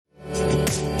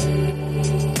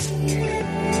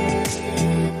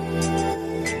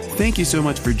Thank you so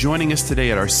much for joining us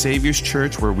today at our Savior's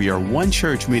Church, where we are one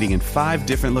church meeting in 5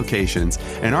 different locations.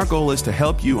 And our goal is to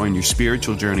help you on your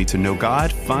spiritual journey to know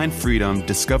God, find freedom,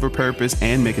 discover purpose,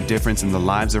 and make a difference in the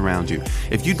lives around you.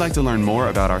 If you'd like to learn more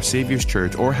about our Savior's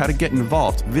Church or how to get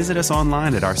involved, visit us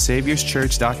online at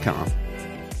oursaviorschurch.com.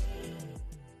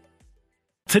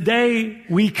 Today,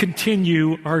 we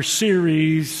continue our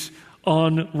series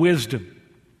on wisdom.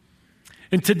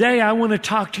 And today I want to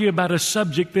talk to you about a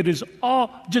subject that is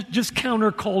just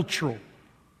countercultural.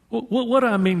 What do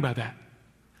I mean by that?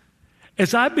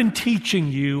 As I've been teaching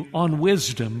you on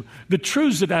wisdom, the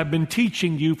truths that I've been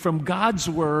teaching you from God's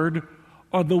Word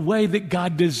are the way that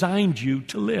God designed you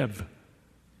to live.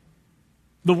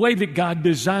 The way that God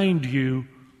designed you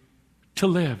to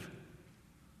live.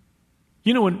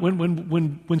 You know,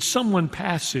 when someone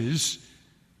passes,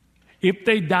 if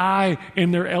they die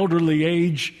in their elderly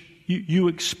age, you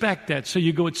expect that. So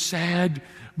you go, it's sad,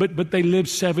 but they live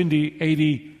 70,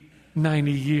 80,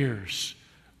 90 years.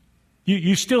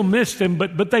 You still miss them,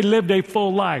 but they lived a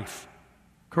full life.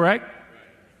 Correct?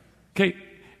 Okay.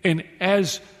 And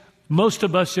as most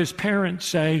of us as parents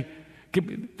say,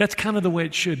 that's kind of the way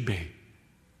it should be.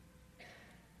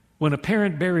 When a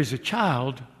parent buries a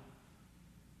child,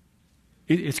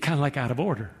 it's kind of like out of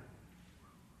order.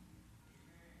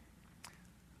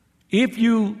 If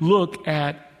you look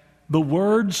at the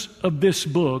words of this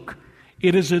book,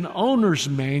 it is an owner's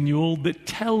manual that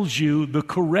tells you the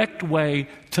correct way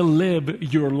to live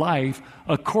your life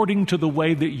according to the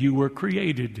way that you were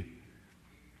created.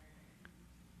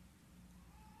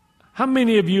 How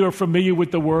many of you are familiar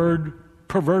with the word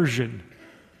perversion?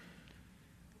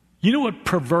 You know what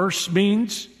perverse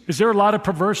means? Is there a lot of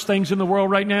perverse things in the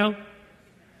world right now?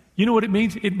 You know what it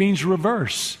means? It means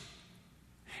reverse.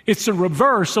 It's the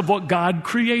reverse of what God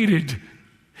created.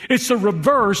 It's the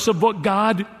reverse of what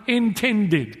God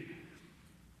intended.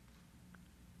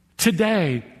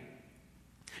 Today,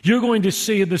 you're going to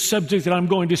see in the subject that I'm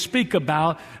going to speak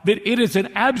about that it is an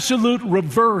absolute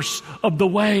reverse of the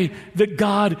way that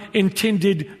God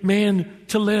intended man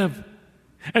to live.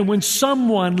 And when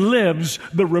someone lives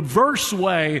the reverse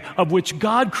way of which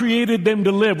God created them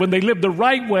to live, when they live the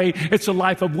right way, it's a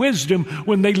life of wisdom.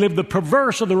 When they live the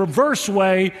perverse or the reverse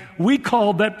way, we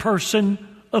call that person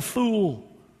a fool.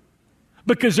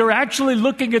 Because they're actually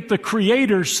looking at the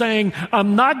Creator saying,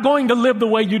 I'm not going to live the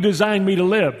way you designed me to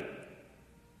live.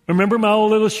 Remember my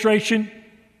old illustration?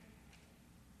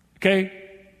 Okay,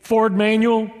 Ford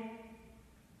manual.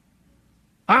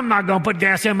 I'm not going to put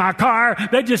gas in my car.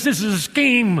 This is a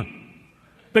scheme.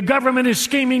 The government is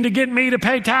scheming to get me to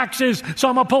pay taxes, so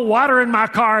I'm going to put water in my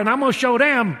car and I'm going to show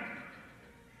them.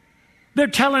 They're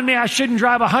telling me I shouldn't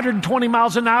drive 120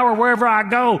 miles an hour wherever I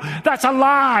go. That's a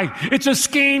lie. It's a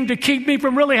scheme to keep me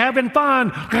from really having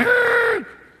fun.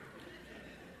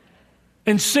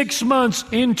 And 6 months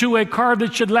into a car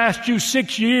that should last you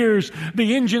 6 years,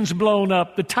 the engine's blown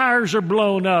up, the tires are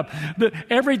blown up,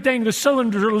 everything, the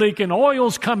cylinders are leaking,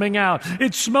 oil's coming out,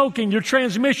 it's smoking, your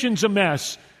transmission's a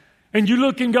mess. And you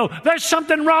look and go, there's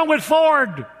something wrong with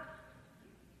Ford.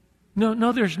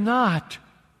 No, there's not.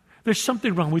 There's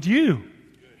something wrong with you.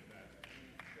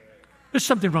 There's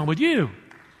something wrong with you.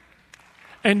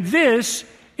 And this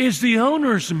is the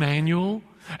owner's manual.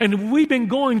 And we've been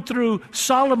going through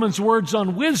Solomon's words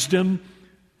on wisdom.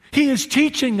 He is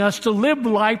teaching us to live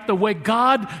life the way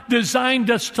God designed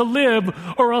us to live,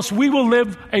 or else we will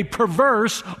live a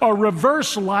perverse or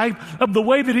reverse life of the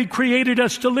way that He created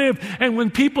us to live. And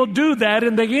when people do that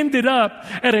and they ended up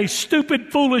at a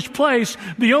stupid, foolish place,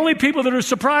 the only people that are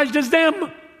surprised is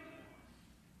them.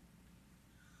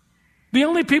 The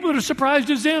only people that are surprised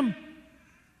is them.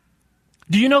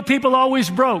 Do you know people always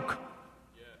broke?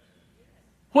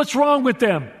 What's wrong with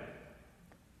them?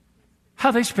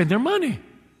 How they spend their money.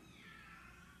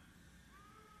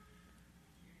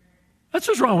 That's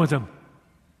what's wrong with them.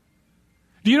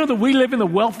 Do you know that we live in the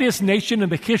wealthiest nation in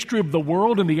the history of the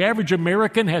world, and the average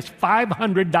American has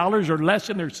 $500 or less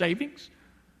in their savings?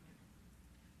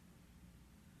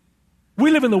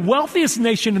 We live in the wealthiest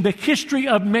nation in the history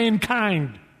of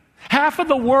mankind. Half of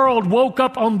the world woke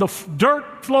up on the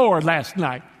dirt floor last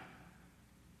night.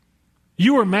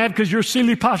 You were mad because your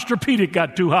Sealy Posturepedic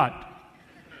got too hot.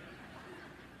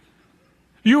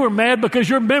 You were mad because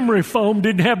your memory foam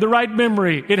didn't have the right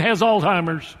memory. It has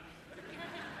Alzheimer's.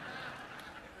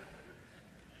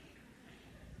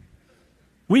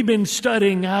 We've been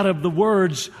studying out of the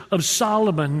words of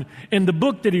Solomon in the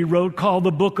book that he wrote called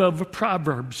the Book of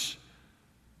Proverbs.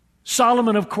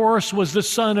 Solomon, of course, was the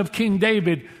son of King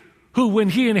David, who, when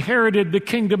he inherited the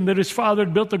kingdom that his father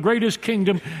had built, the greatest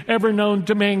kingdom ever known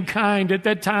to mankind at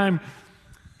that time,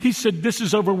 He said, this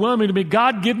is overwhelming to me.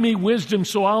 God, give me wisdom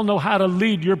so I'll know how to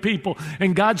lead your people.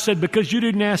 And God said, because you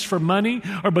didn't ask for money,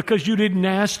 or because you didn't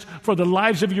ask for the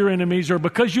lives of your enemies, or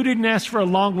because you didn't ask for a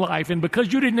long life, and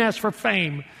because you didn't ask for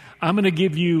fame, I'm going to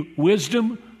give you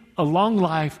wisdom, a long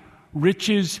life,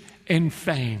 riches, and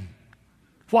fame.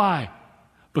 Why?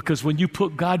 Because when you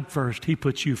put God first, He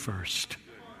puts you first.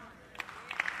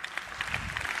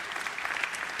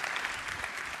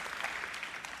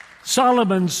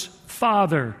 Solomon's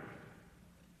father,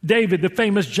 David, the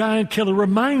famous giant killer,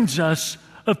 reminds us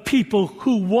of people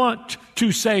who want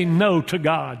to say no to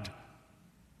God,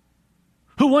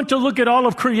 who want to look at all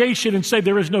of creation and say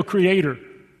there is no creator.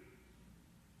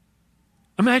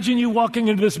 Imagine you walking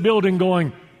into this building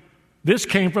going, this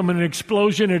came from an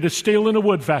explosion at a steel in a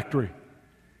wood factory.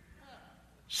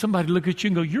 Somebody look at you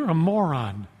and go, you're a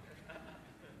moron.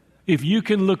 If you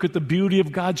can look at the beauty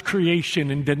of God's creation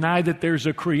and deny that there's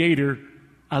a creator,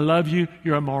 I love you,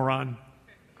 you're a moron.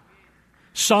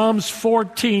 Psalms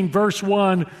 14, verse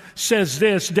 1 says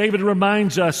this. David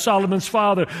reminds us, Solomon's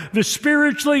father, the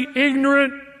spiritually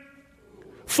ignorant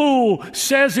fool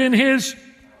says in his,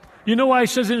 you know why he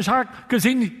says in his heart? Because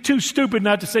he's too stupid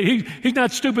not to say, he's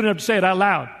not stupid enough to say it out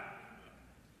loud.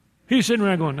 He's sitting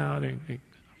around going, no, it ain't.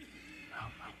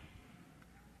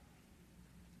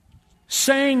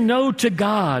 Saying no to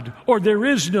God, or there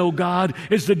is no God,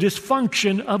 is the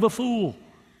dysfunction of a fool.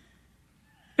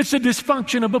 It's the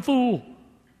dysfunction of a fool.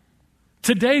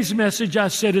 Today's message, I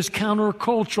said, is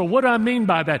countercultural. What do I mean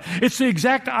by that? It's the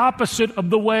exact opposite of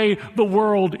the way the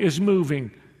world is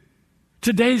moving.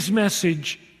 Today's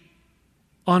message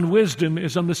on wisdom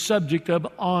is on the subject of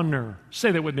honor.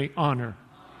 Say that with me, honor.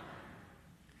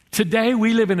 Today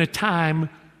we live in a time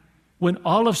when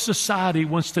all of society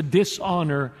wants to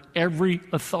dishonor every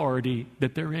authority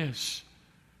that there is.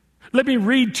 Let me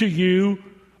read to you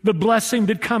the blessing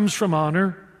that comes from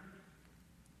honor.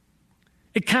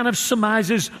 It kind of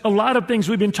surmises a lot of things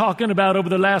we've been talking about over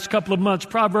the last couple of months.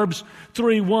 Proverbs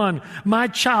 3:1. My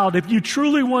child, if you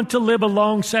truly want to live a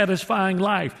long, satisfying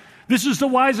life, this is the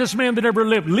wisest man that ever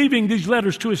lived, leaving these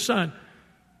letters to his son.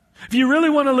 If you really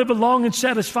want to live a long and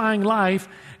satisfying life,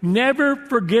 never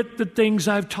forget the things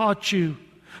I've taught you.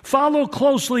 Follow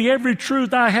closely every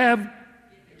truth I have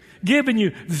given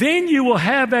you. Then you will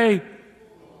have a...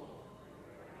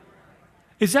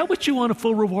 Is that what you want, a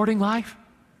full, rewarding life?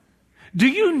 Do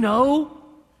you know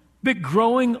that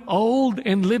growing old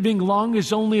and living long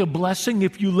is only a blessing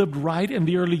if you lived right in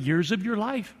the early years of your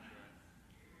life?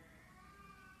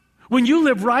 When you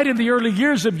live right in the early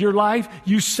years of your life,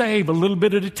 you save a little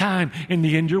bit at a time. In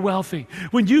the end, you're wealthy.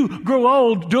 When you grow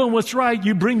old doing what's right,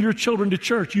 you bring your children to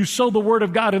church. You sow the Word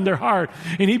of God in their heart.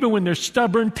 And even when they're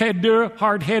stubborn, tender,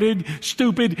 hard-headed,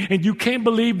 stupid, and you can't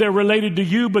believe they're related to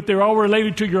you, but they're all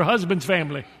related to your husband's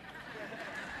family.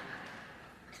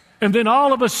 And then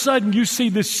all of a sudden you see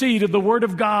the seed of the Word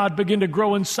of God begin to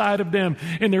grow inside of them.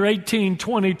 And they're 18,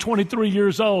 20, 23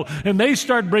 years old. And they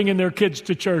start bringing their kids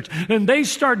to church. And they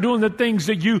start doing the things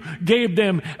that you gave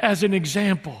them as an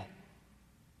example.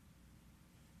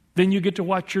 Then you get to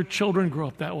watch your children grow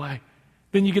up that way.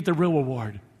 Then you get the real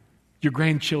reward, your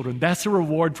grandchildren. That's the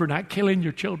reward for not killing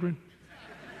your children.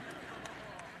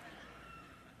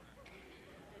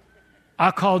 I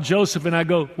call Joseph and I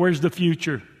go, where's the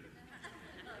future?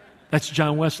 That's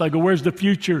John Wesley. I go, where's the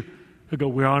future? I go,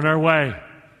 we're on our way.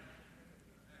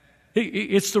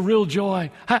 It's the real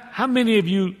joy. How many of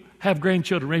you have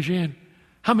grandchildren? Raise your hand.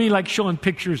 How many like showing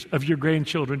pictures of your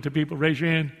grandchildren to people? Raise your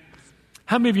hand.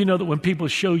 How many of you know that when people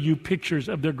show you pictures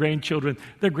of their grandchildren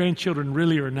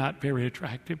really are not very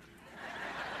attractive?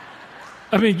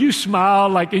 I mean, you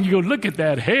smile and you go, look at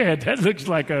that head. That looks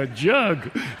like a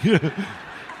jug.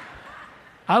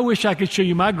 I wish I could show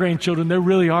you my grandchildren. They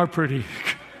really are pretty.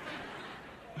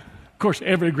 Of course,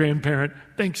 every grandparent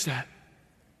thinks that.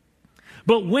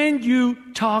 But when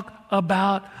you talk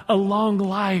about a long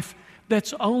life,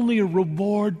 that's only a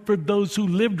reward for those who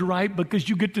lived right, because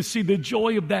you get to see the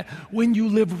joy of that. When you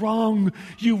live wrong,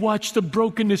 you watch the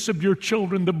brokenness of your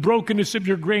children, the brokenness of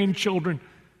your grandchildren.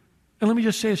 And let me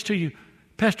just say this to you.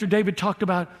 Pastor David talked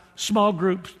about small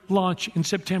groups launch in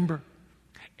September.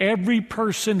 Every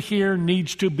person here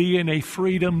needs to be in a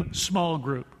freedom small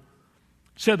group.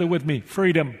 Say that with me,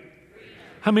 freedom.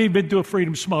 How many have been to a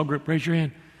freedom small group? Raise your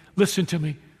hand. Listen to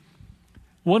me.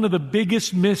 One of the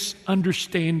biggest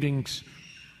misunderstandings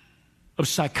of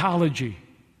psychology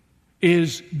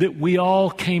is that we all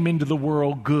came into the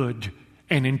world good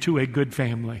and into a good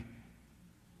family.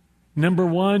 Number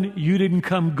one, you didn't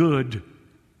come good.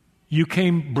 You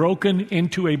came broken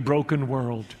into a broken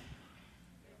world.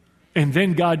 And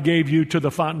then God gave you to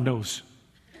the Fontenot.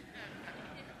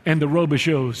 and the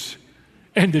Robichauds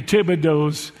and the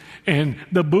Thibodeaux and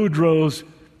the Boudreaux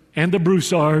and the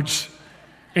Broussards.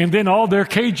 And then all their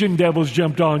Cajun devils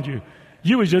jumped on you.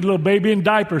 You was a little baby in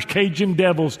diapers, Cajun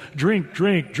devils. Drink,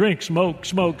 drink, drink, smoke,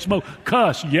 smoke, smoke.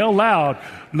 Cuss, yell loud.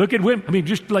 Look at women. I mean,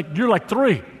 just like you're like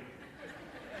 3.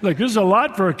 Like, this is a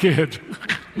lot for a kid.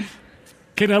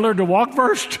 Can I learn to walk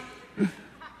first?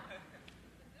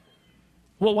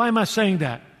 Well, why am I saying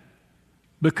that?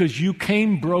 Because you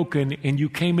came broken and you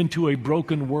came into a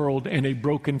broken world and a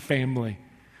broken family.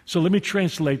 So let me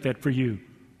translate that for you.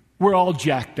 We're all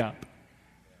jacked up.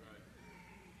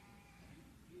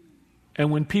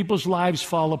 And when people's lives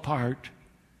fall apart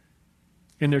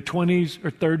in their 20s or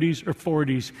 30s or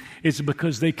 40s, it's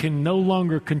because they can no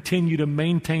longer continue to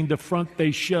maintain the front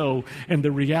they show, and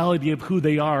the reality of who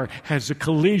they are has a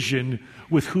collision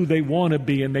with who they want to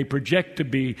be and they project to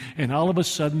be, and all of a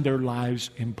sudden their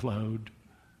lives implode.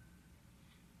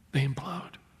 They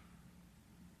implode.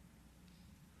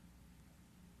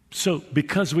 So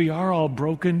because we are all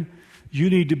broken, you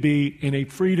need to be in a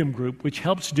freedom group which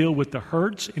helps deal with the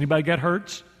hurts. Anybody got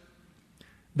hurts?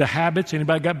 The habits.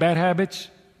 Anybody got bad habits?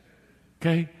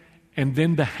 Okay? And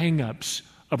then the hang-ups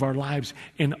of our lives.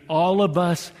 And all of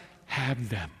us have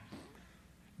them.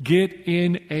 Get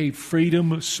in a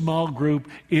freedom small group.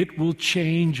 It will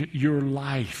change your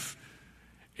life.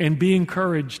 And be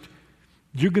encouraged.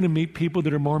 You're going to meet people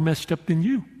that are more messed up than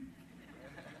you.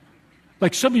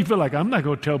 Like some of you feel like, I'm not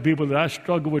going to tell people that I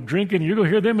struggle with drinking. You're going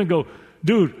to hear them and go,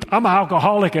 dude, I'm an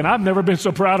alcoholic and I've never been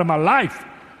so proud of my life.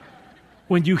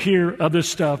 When you hear other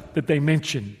stuff that they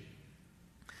mention.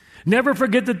 Never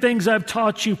forget the things I've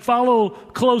taught you. Follow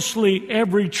closely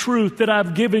every truth that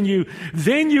I've given you.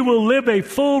 Then you will live a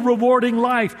full, rewarding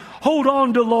life. Hold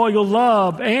on to loyal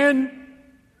love and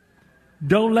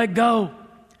don't let go.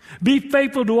 Be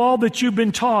faithful to all that you've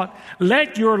been taught.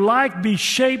 Let your life be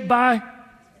shaped by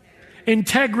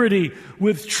integrity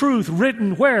with truth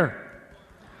written where?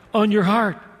 On your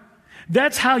heart.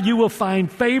 That's how you will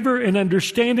find favor and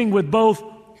understanding with both,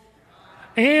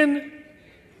 and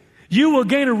you will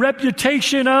gain a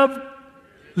reputation of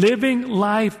living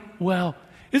life well.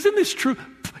 Isn't this true?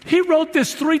 He wrote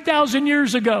this 3,000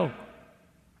 years ago.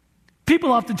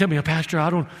 People often tell me, oh, Pastor, I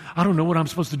don't know what I'm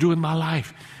supposed to do with my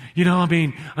life. You know, I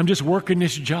mean, I'm just working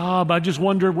this job. I just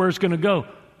wonder where it's going to go.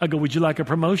 I go, would you like a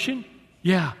promotion?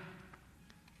 Yeah.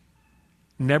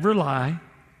 Never lie.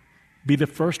 Be the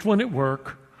first one at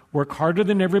work. Work harder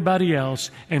than everybody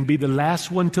else. And be the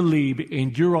last one to leave.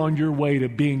 And you're on your way to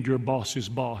being your boss's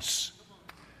boss.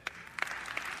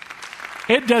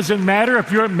 It doesn't matter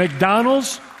if you're at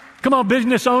McDonald's. Come on,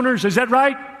 business owners. Is that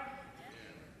right?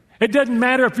 It doesn't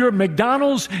matter if you're at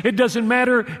McDonald's. It doesn't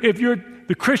matter if you're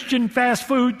the Christian fast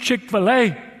food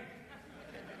Chick-fil-A.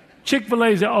 Chick-fil-A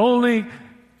is the only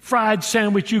fried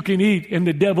sandwich you can eat, and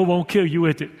the devil won't kill you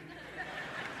with it.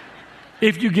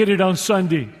 If you get it on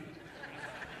Sunday.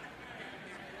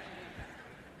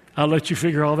 I'll let you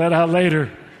figure all that out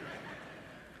later.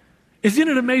 Isn't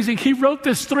it amazing? He wrote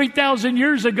this 3,000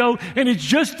 years ago, and it's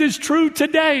just as true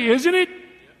today, isn't it?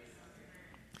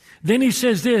 Then he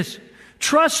says this,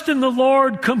 trust in the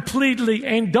Lord completely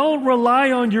and don't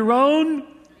rely on your own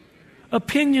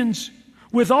opinions.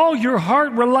 With all your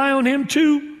heart, rely on Him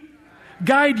to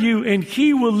guide you, and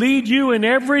He will lead you in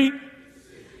every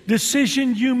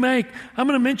decision you make. I'm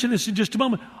going to mention this in just a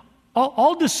moment.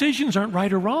 All decisions aren't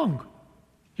right or wrong.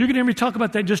 You're going to hear me talk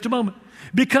about that in just a moment.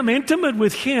 Become intimate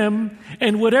with Him,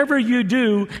 and whatever you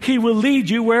do, He will lead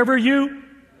you wherever you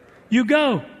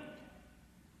go.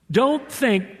 Don't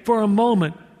think for a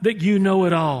moment that you know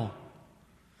it all.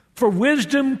 For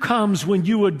wisdom comes when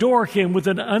you adore Him with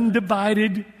an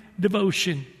undivided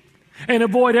devotion. And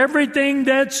avoid everything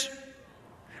that's...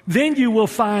 Then you will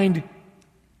find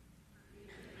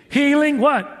healing,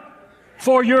 what?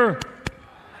 For your...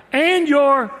 And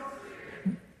your...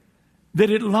 That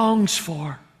it longs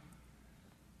for.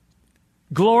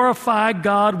 Glorify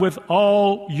God with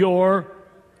all your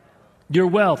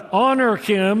wealth. Honor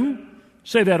Him...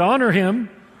 Say that, honor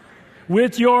Him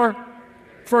with your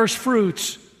first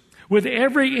fruits, with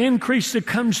every increase that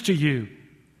comes to you.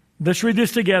 Let's read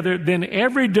this together. Then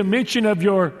every dimension of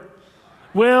your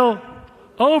will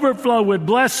overflow with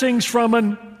blessings from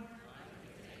an...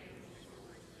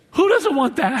 Who doesn't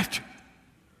want that?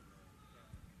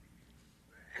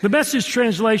 The Message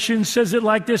translation says it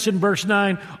like this in verse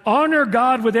 9. Honor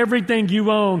God with everything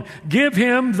you own. Give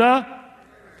Him the...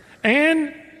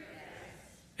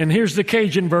 And here's the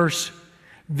Cajun verse.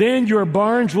 Then your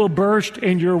barns will burst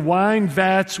and your wine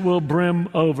vats will brim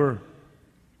over.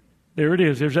 There it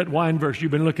is. There's that wine verse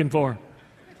you've been looking for.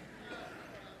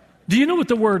 Do you know what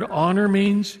the word honor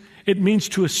means? It means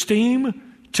to esteem,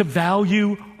 to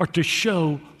value, or to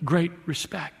show great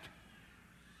respect.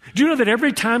 Do you know that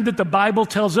every time that the Bible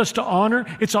tells us to honor,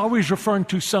 it's always referring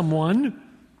to someone?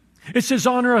 It says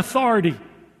honor authority,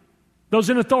 those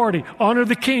in authority. Honor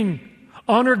the king,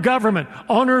 honor government,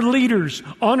 honor leaders,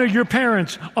 honor your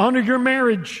parents, honor your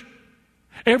marriage.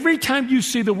 Every time you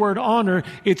see the word honor,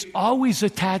 it's always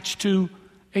attached to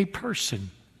a person.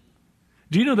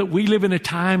 Do you know that we live in a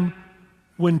time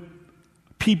when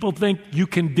people think you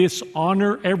can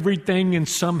dishonor everything and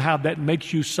somehow that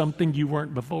makes you something you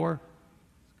weren't before?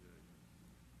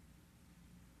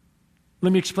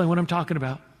 Let me explain what I'm talking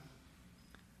about.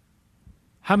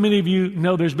 How many of you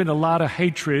know there's been a lot of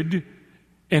hatred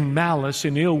and malice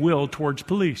and ill will towards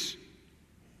police?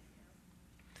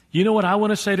 You know what I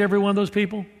want to say to every one of those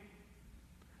people?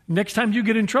 Next time you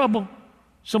get in trouble,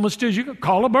 someone steals you,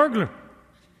 call a burglar.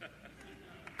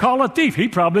 Call a thief. He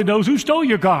probably knows who stole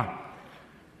your car.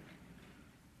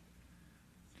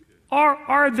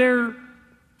 Are there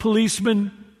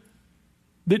policemen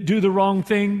that do the wrong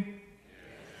thing?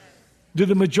 Do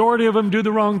the majority of them do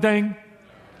the wrong thing?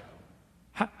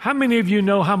 How many of you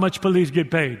know how much police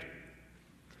get paid?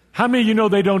 How many of you know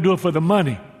they don't do it for the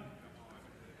money?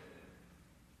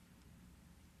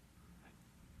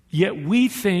 Yet we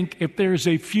think if there's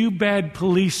a few bad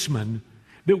policemen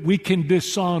that we can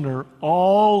dishonor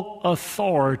all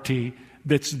authority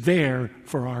that's there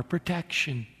for our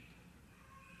protection.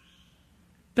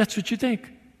 That's what you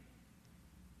think.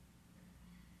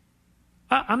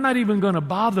 I'm not even going to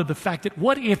bother the fact that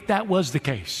what if that was the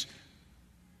case?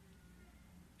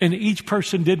 And each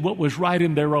person did what was right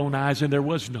in their own eyes and there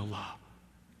was no law.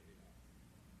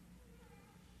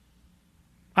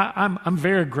 I'm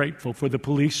very grateful for the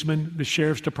policemen, the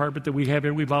sheriff's department that we have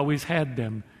here. We've always had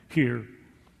them here.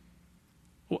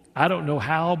 I don't know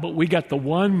how, but we got the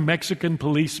one Mexican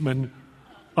policeman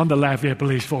on the Lafayette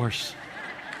Police Force.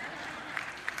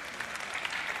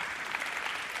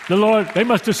 The Lord, they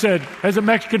must have said, as a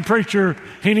Mexican preacher,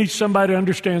 he needs somebody who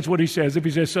understands what he says. If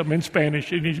he says something in Spanish,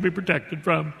 he needs to be protected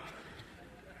from.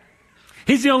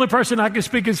 He's the only person I can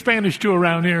speak in Spanish to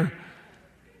around here.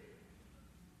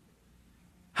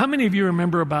 How many of you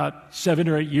remember about 7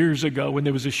 or 8 years ago when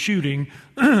there was a shooting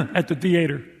at the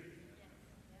theater?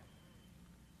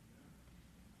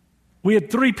 We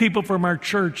had 3 people from our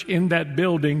church in that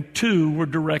building. 2 were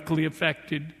directly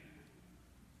affected.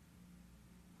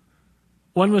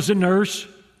 One was a nurse,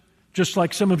 just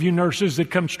like some of you nurses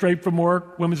that come straight from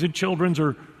work, women's and children's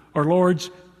or Lord's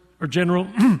or general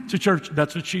to church.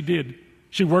 That's what she did.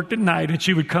 She worked at night and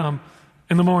she would come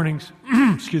in the mornings.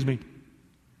 Excuse me.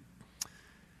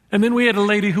 And then we had a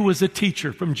lady who was a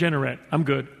teacher from Generet. I'm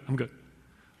good.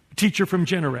 A teacher from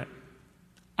Generet.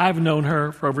 I've known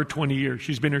her for over 20 years.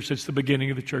 She's been here since the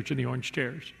beginning of the church in the orange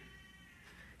chairs.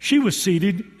 She was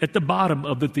seated at the bottom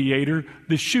of the theater.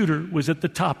 The shooter was at the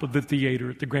top of the theater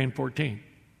at the Grand 14.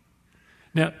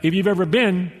 Now, if you've ever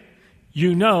been,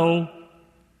 you know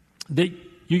that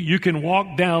you can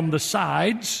walk down the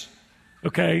sides,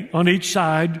 okay, on each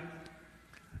side,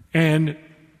 and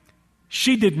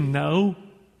she didn't know,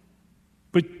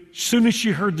 but as soon as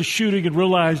she heard the shooting and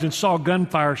realized and saw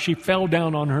gunfire, she fell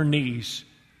down on her knees,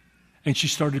 and she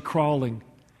started crawling.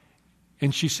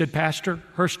 And she said, Pastor,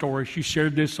 her story, she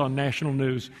shared this on national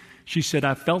news. She said,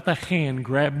 I felt a hand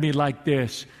grab me like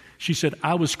this. She said,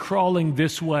 I was crawling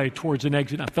this way towards an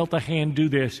exit. I felt a hand do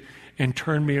this and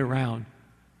turn me around.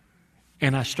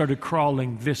 And I started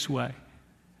crawling this way.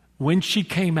 When she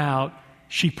came out,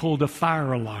 she pulled a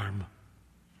fire alarm.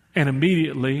 And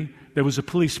immediately, there was a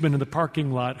policeman in the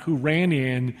parking lot who ran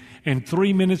in, and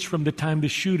 3 minutes from the time the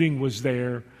shooting was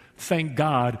there, thank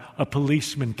God, a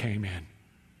policeman came in.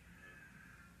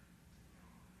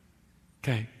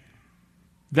 Okay.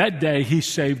 That day, he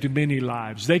saved many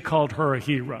lives. They called her a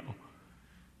hero.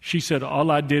 She said, all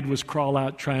I did was crawl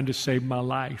out trying to save my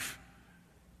life.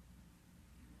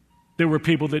 There were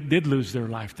people that did lose their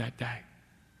life that day.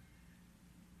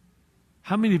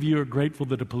 How many of you are grateful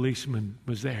that a policeman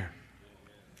was there?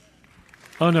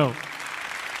 Oh, no.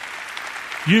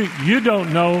 You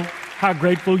don't know how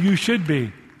grateful you should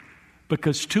be.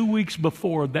 Because 2 weeks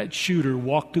before, that shooter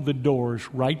walked to the doors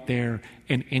right there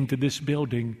and into this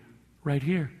building right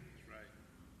here.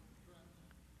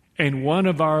 And one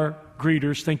of our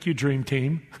greeters, thank you, Dream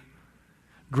Team,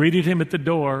 greeted him at the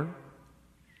door,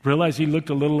 realized he looked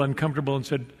a little uncomfortable and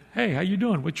said, hey, how you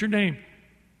doing? What's your name?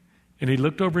 And he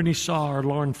looked over and he saw our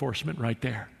law enforcement right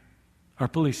there, our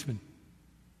policeman,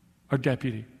 our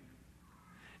deputy.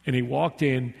 And he walked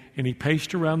in and he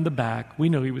paced around the back. We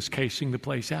know he was casing the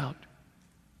place out.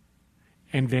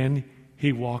 And then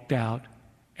he walked out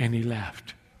and he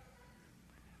left.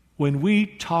 When we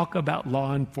talk about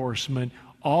law enforcement,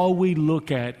 all we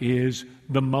look at is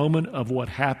the moment of what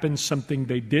happened, something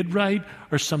they did right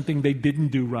or something they didn't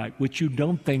do right. What you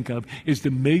don't think of is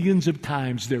the millions of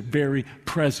times their very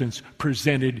presence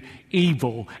presented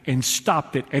evil and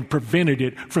stopped it and prevented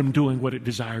it from doing what it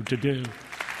desired to do.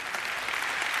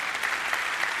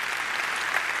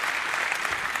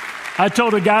 I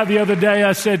told a guy the other day,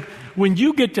 I said, when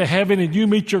you get to heaven and you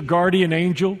meet your guardian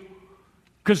angel,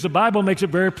 because the Bible makes it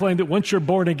very plain that once you're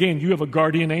born again, you have a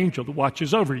guardian angel that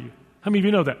watches over you. How many of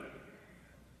you know that?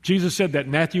 Jesus said that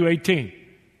in Matthew 18.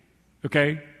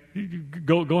 Okay?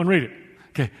 Go and read it.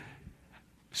 Okay.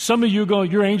 Some of you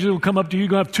your angel will come up to you, you're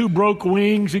going to have 2 broke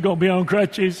wings, you're going to be on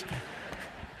crutches.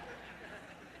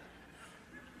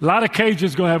 A lot of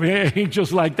cages going to have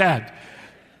angels like that.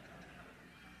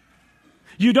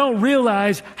 You don't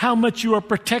realize how much you are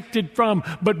protected from,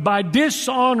 but by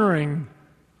dishonoring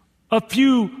a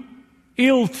few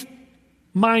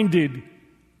ill-minded,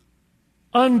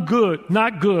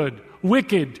 not good,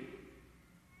 wicked,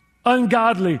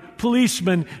 ungodly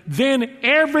policemen, then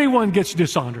everyone gets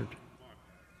dishonored.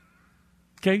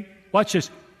 Okay? Watch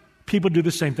this. People do the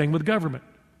same thing with government.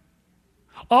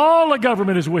 All the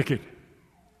government is wicked.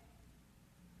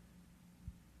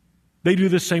 They do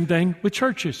the same thing with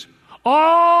churches.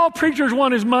 All preachers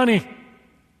want is money.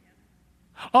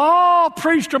 All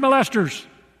priests are molesters.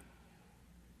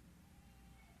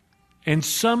 And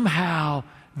somehow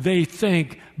they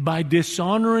think by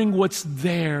dishonoring what's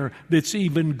there that's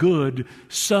even good,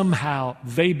 somehow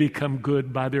they become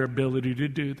good by their ability to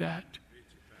do that.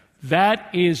 That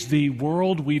is the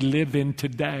world we live in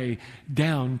today,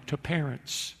 down to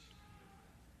parents.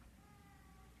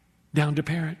 Down to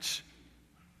parents.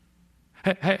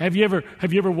 Have you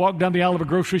ever walked down the aisle of a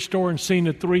grocery store and seen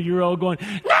a 3-year-old going,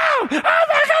 "No! Oh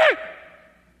my God!"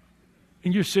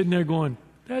 And you're sitting there going,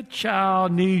 that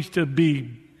child needs to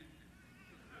be.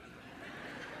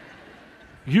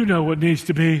 You know what needs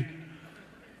to be.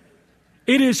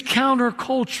 It is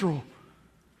countercultural.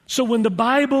 So when the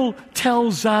Bible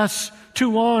tells us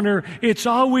to honor, it's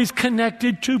always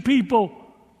connected to people.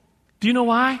 Do you know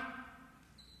why?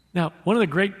 Now, one of the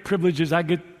great privileges I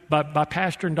get by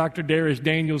Pastor and Dr. Darius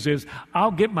Daniels is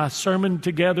I'll get my sermon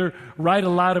together, write a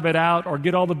lot of it out, or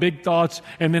get all the big thoughts,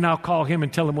 and then I'll call him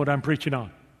and tell him what I'm preaching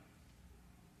on.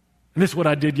 And this is what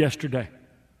I did yesterday.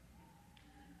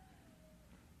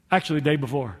 Actually, the day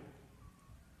before.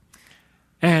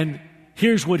 And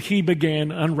here's what he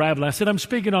began unraveling. I said, I'm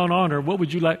speaking on honor. What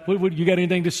would you like? You got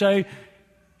anything to say?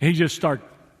 And he just started.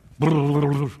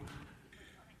 And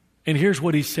here's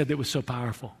what he said that was so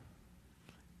powerful.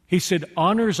 He said,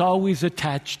 honor is always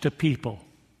attached to people.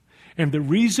 And the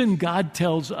reason God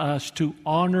tells us to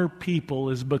honor people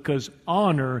is because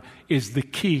honor is the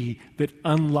key that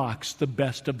unlocks the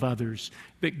best of others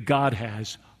that God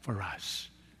has for us.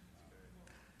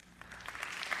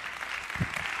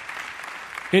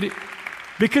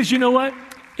 Because you know what?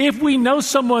 If we know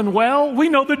someone well, we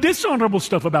know the dishonorable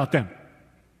stuff about them.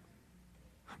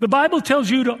 The Bible tells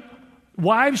you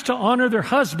wives to honor their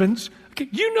husbands. Okay,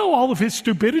 you know all of his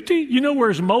stupidity. You know where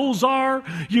his moles are.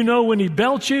 You know when he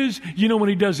belches. You know when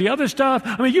he does the other stuff.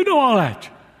 I mean, you know all that.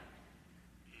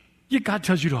 God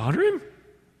tells you to honor him.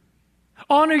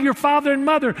 Honor your father and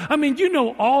mother. I mean, you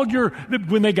know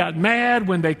when they got mad,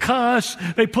 when they cuss,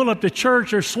 they pull up to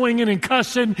church, they're swinging and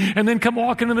cussing, and then come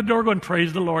walking in the door going,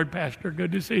 praise the Lord, Pastor,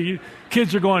 good to see you.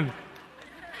 Kids are going.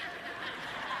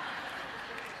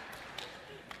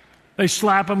 They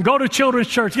slap him. Go to children's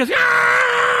church. He goes,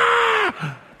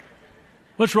 ah!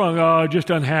 What's wrong? Oh, just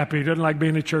unhappy. Doesn't like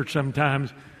being in church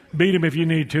sometimes. Beat him if you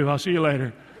need to. I'll see you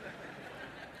later.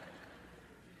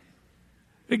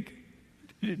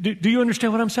 Do you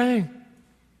understand what I'm saying?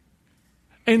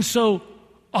 And so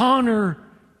honor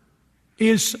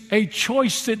is a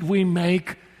choice that we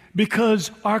make because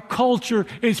our culture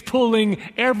is pulling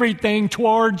everything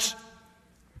towards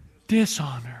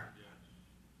dishonor.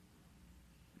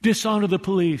 Dishonor the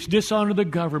police, dishonor the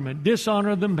government,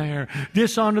 dishonor the mayor,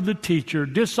 dishonor the teacher,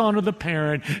 dishonor the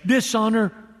parent,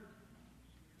 dishonor.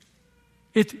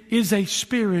 It is a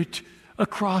spirit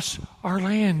across our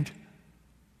land.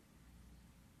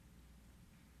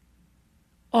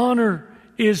 Honor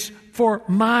is for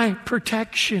my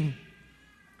protection.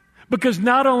 Because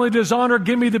not only does honor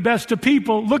give me the best of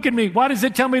people, look at me, why does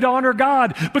it tell me to honor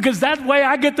God? Because that way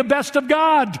I get the best of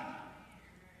God.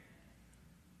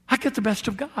 I get the best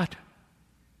of God.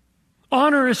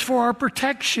 Honor is for our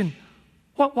protection.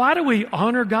 Why do we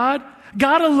honor God?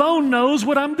 God alone knows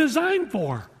what I'm designed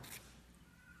for.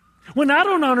 When I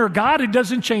don't honor God, it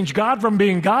doesn't change God from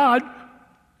being God.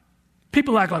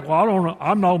 People act like, well,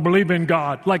 I'm not believing in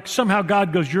God. Like somehow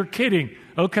God goes, you're kidding.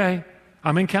 Okay,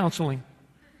 I'm in counseling.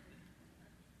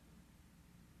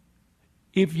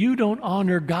 If you don't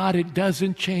honor God, it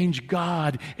doesn't change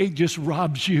God. It just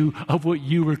robs you of what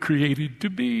you were created to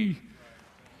be.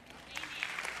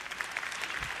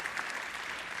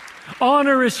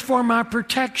 Honor is for my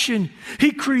protection.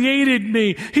 He created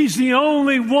me. He's the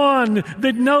only one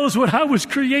that knows what I was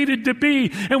created to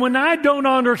be. And when I don't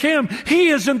honor Him, He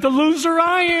isn't the loser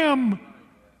I am.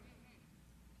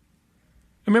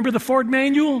 Remember the Ford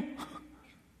manual?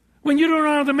 When you don't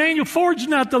honor the manual, Ford's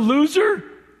not the loser.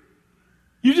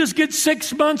 You just get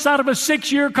 6 months out of a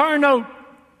 6-year car note.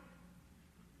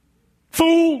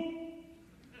 Fool.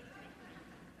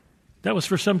 That was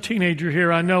for some teenager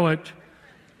here, I know it.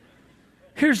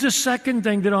 Here's the second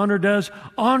thing that honor does.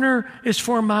 Honor is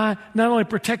for my, not only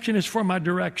protection, is for my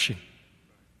direction.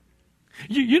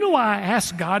 You know why I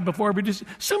ask God before every decision?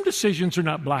 Some decisions are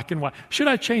not black and white. Should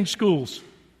I change schools?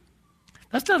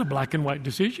 That's not a black and white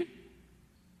decision.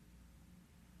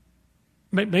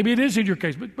 Maybe it is in your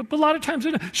case, but a lot of times,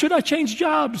 should I change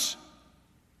jobs?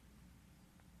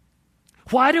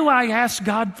 Why do I ask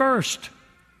God first?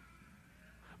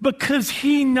 Because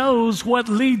He knows what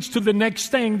leads to the next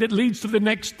thing, that leads to the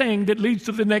next thing, that leads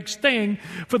to the next thing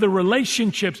for the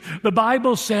relationships. The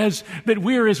Bible says that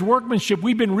we are His workmanship.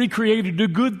 We've been recreated to do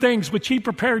good things, which He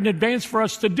prepared in advance for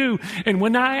us to do. And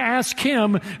when I ask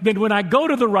Him, then when I go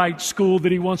to the right school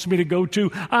that He wants me to go to,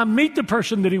 I meet the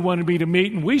person that He wanted me to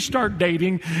meet, and we start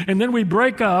dating, and then we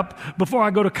break up before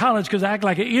I go to college because I act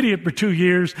like an idiot for 2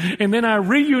 years, and then I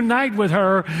reunite with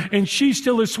her, and she's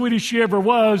still as sweet as she ever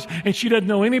was, and she doesn't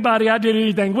know anybody I did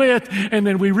anything with, and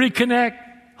then we reconnect.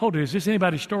 Hold it, is this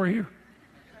anybody's story here?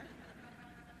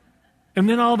 And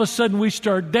then all of a sudden we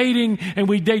start dating, and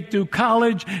we date through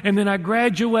college, and then I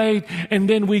graduate, and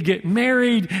then we get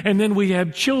married, and then we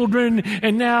have children,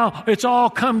 and now it's all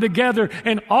come together.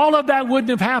 And all of that wouldn't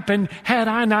have happened had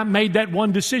I not made that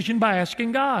one decision by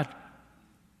asking God.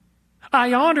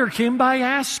 I honor Him by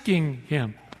asking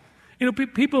Him. You know,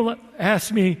 people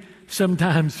ask me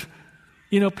sometimes,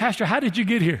 Pastor, how did you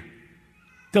get here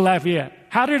to Lafayette?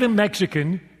 How did a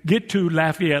Mexican get to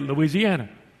Lafayette, Louisiana?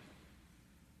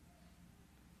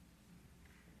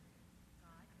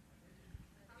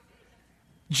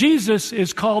 Jesus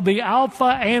is called the Alpha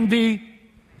and the,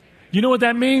 you know what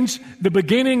that means? The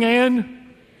beginning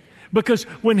and, because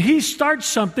when He starts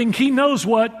something, He knows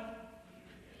what.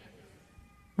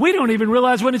 We don't even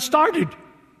realize when it started.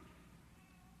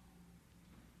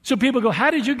 So people go,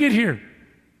 how did you get here?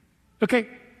 Okay,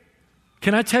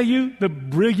 can I tell you the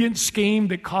brilliant scheme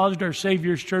that caused our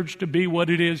Savior's church to be what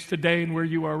it is today and where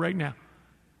you are right now?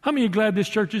 How many of you are glad this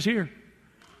church is here?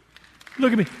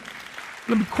 Look at me.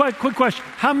 Let me quick question.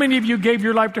 How many of you gave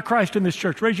your life to Christ in this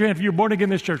church? Raise your hand if you're born again in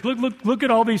this church. Look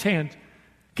at all these hands.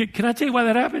 Can I tell you why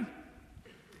that happened?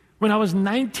 When I was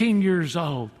 19 years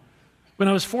old, when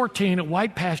I was 14, a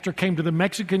white pastor came to the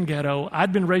Mexican ghetto.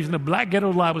 I'd been raised in the black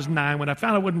ghetto till I was 9. When I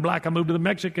found I wasn't black, I moved to the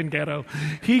Mexican ghetto.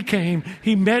 He came,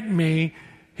 he met me,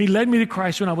 he led me to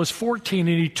Christ when I was 14,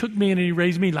 and he took me in and he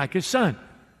raised me like his son.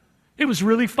 It was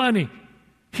really funny.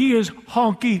 He is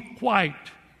honky white.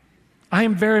 I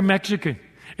am very Mexican,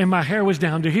 and my hair was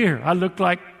down to here. I looked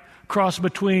like a cross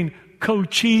between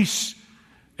Cochise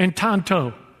and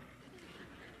Tonto.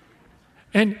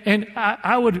 And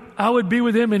I would be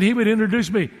with him, and he would introduce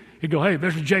me. He'd go, hey,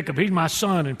 this is Jacob. He's my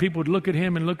son. And people would look at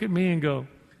him and look at me and go.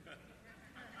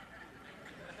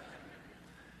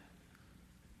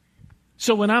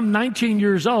 So when I'm 19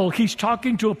 years old, he's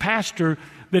talking to a pastor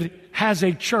that has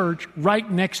a church right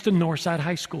next to Northside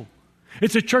High School.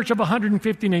 It's a church of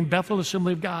 150 named Bethel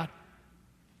Assembly of God.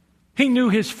 He knew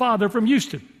his father from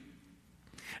Houston.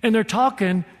 And they're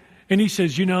talking, and he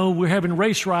says, we're having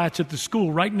race riots at the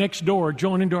school right next door,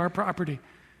 joining to our property.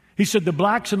 He said the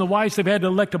blacks and the whites, they've had to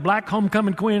elect a black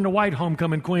homecoming queen and a white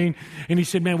homecoming queen. And he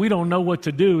said, man, we don't know what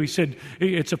to do. He said,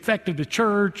 it's affected the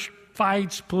church,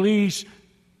 fights, police.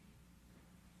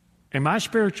 And my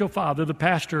spiritual father, the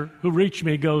pastor who reached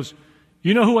me, goes,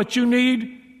 you know what you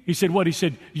need? He said, what? He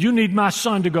said, you need my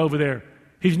son to go over there.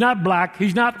 He's not black,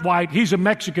 he's not white, he's a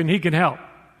Mexican, he can help.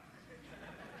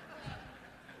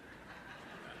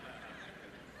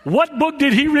 What book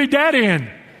did he read that in?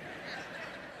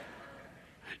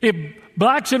 If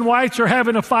blacks and whites are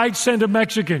having a fight, send a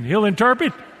Mexican. He'll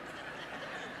interpret.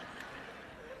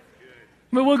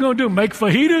 What we're going to do, make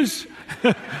fajitas?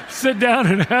 Sit down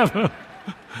and have a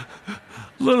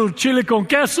little chili con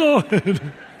queso?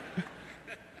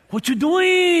 What you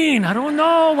doing? I don't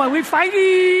know. Why we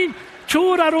fighting?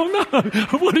 Chur, I don't know.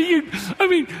 What are you?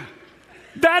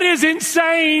 That is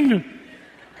insane.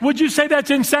 Would you say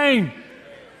that's insane?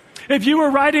 If you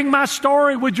were writing my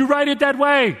story, would you write it that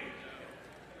way?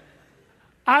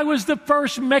 I was the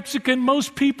first Mexican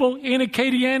most people in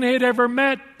Acadiana had ever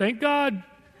met. Thank God.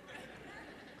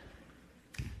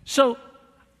 So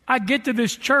I get to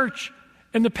this church,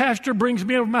 and the pastor brings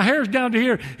me over. My hair's down to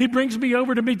here. He brings me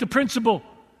over to meet the principal.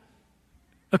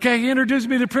 Okay, he introduced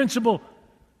me to the principal.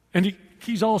 And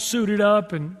he's all suited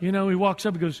up, and, he walks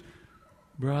up and goes,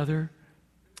 "Brother,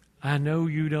 I know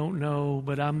you don't know,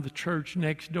 but I'm the church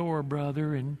next door,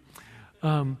 brother, and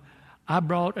I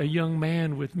brought a young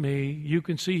man with me. You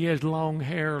can see he has long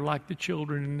hair like the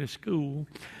children in this school,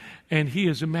 and he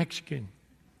is a Mexican."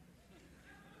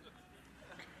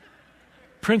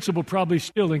 Principal probably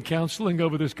still in counseling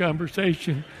over this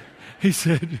conversation. He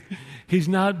said, "He's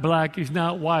not black, he's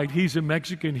not white, he's a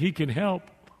Mexican, he can help."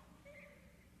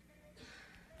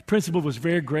 The principal was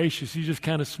very gracious. He just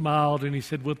kind of smiled and he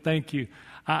said, "Well, thank you.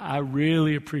 I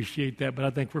really appreciate that, but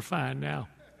I think we're fine now."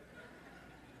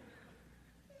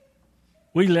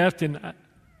 We left, and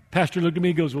Pastor looked at me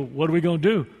and goes, "Well, what are we going to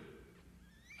do?"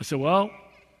 I said, "Well,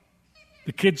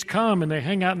 the kids come and they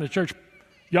hang out in the church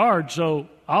yard, so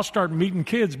I'll start meeting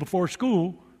kids before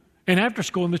school and after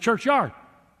school in the church yard.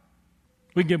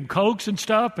 We can give them Cokes and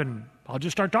stuff, and I'll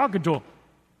just start talking to them."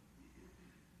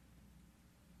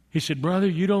 He said, "Brother,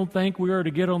 you don't think we are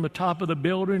to get on the top of the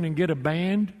building and get a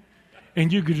band,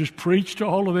 and you could just preach to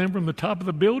all of them from the top of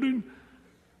the building?"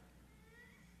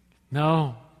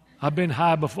 "No, I've been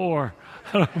high before.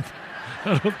 I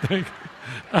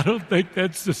don't think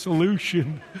that's the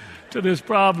solution to this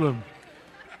problem.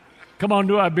 Come on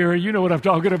to Iberia, you know what I'm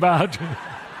talking about."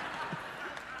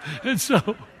 And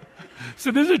so this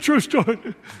is a true story.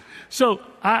 So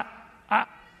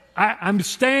I'm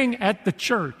staying at the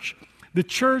church. The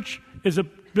church is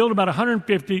built about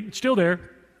 150. It's still there.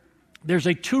 There's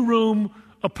a 2-room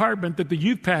apartment that the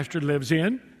youth pastor lives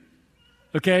in.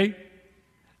 Okay?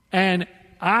 And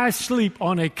I sleep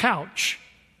on a couch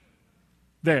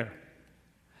there.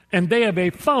 And they have a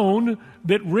phone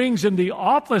that rings in the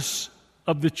office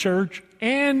of the church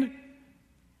and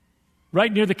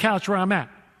right near the couch where I'm at.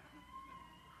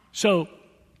 So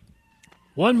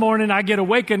one morning I get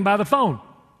awakened by the phone.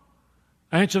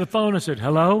 I answer the phone. I said,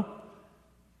 "Hello?"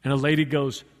 And a lady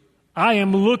goes, "I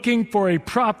am looking for a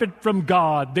prophet from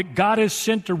God that God has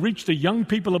sent to reach the young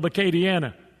people of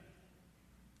Acadiana."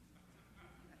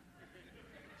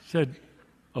 I said,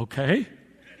 "Okay."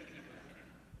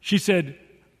 She said,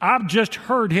 "I've just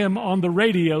heard him on the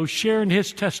radio sharing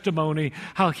his testimony,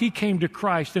 how he came to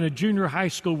Christ in a junior high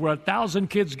school where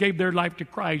 1,000 kids gave their life to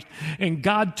Christ. And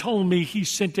God told me he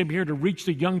sent him here to reach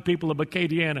the young people of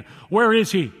Acadiana. Where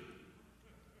is he?"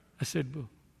 I said,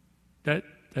 "Well,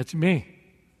 that's me."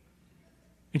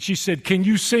 And she said, "Can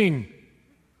you sing?"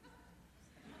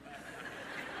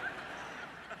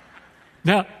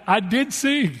 Now, I did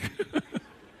sing.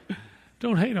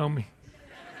 Don't hate on me.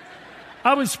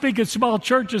 I would speak at small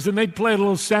churches, and they'd play a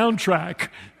little soundtrack.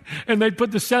 And they'd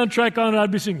put the soundtrack on, and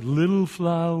I'd be singing, "Little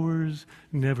flowers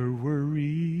never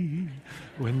worry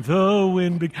when the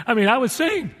wind..." I would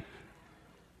sing.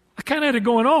 I kind of had it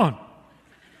going on.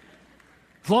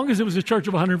 As long as it was a church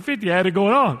of 150, I had it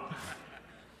going on.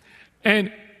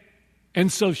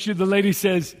 And so the lady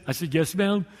says, I said, "Yes,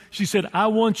 ma'am." She said, "I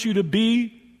want you to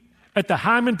be at the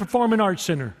Hyman Performing Arts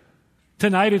Center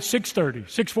tonight at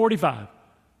 6:45.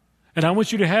 And I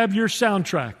want you to have your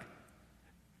soundtrack.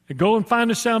 And go and find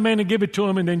a sound man and give it to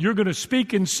him, and then you're going to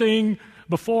speak and sing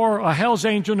before a Hell's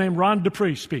Angel named Ron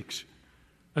Dupree speaks."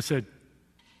 I said,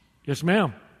 "Yes,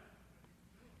 ma'am."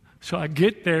 So I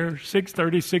get there,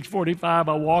 6:30, 6:45.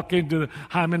 I walk into the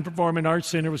Hyman Performing Arts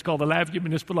Center. It was called the Lafayette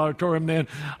Municipal Auditorium then.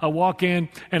 I walk in,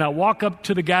 and I walk up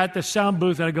to the guy at the sound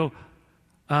booth, and I go,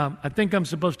 "I think I'm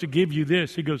supposed to give you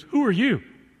this." He goes, "Who are you?"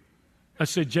 I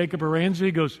said, "Jacob Aranza."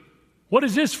 He goes, "What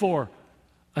is this for?"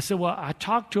 I said, "Well, I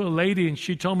talked to a lady, and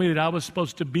she told me that I was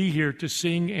supposed to be here to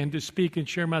sing and to speak and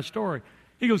share my story."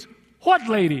 He goes, "What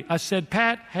lady?" I said,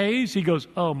 "Pat Hayes." He goes,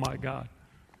 "Oh, my God.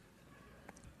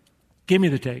 Give me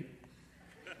the tape."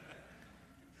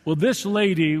 Well, this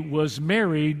lady was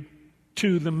married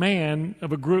to the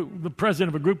president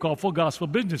of a group called Full Gospel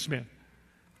Businessmen.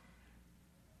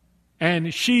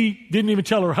 And she didn't even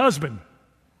tell her husband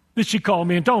that she called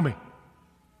me and told me.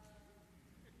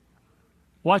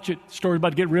 Watch it. The story's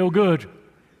about to get real good.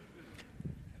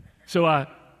 So I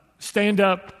stand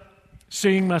up,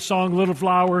 sing my song, Little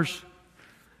Flowers,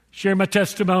 share my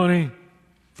testimony,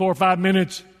 4 or 5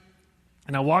 minutes,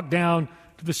 and I walk down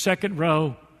to the second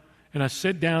row, and I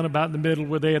sit down about in the middle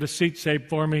where they had a seat saved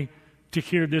for me to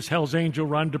hear this Hell's Angel,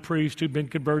 Ron Dupree, who'd been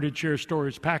converted, share a story.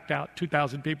 It's packed out,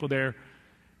 2,000 people there.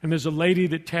 And there's a lady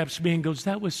that taps me and goes,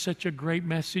 "That was such a great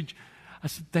message." I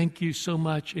said, "Thank you so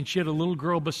much." And she had a little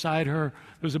girl beside her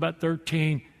that was about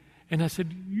 13. And I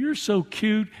said, "You're so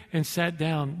cute," and sat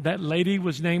down. That lady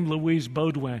was named Louise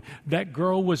Baudouin. That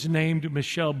girl was named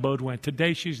Michelle Baudouin.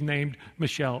 Today she's named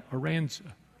Michelle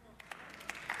Aranza.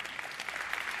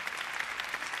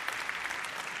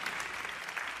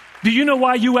 Do you know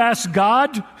why you ask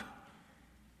God?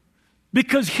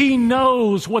 Because He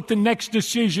knows what the next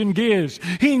decision is.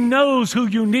 He knows who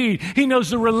you need. He knows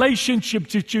the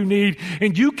relationships that you need.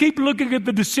 And you keep looking at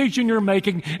the decision you're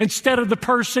making instead of the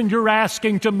person you're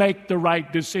asking to make the right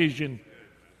decision.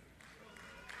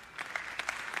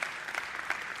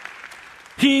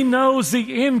 He knows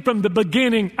the end from the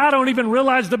beginning. I don't even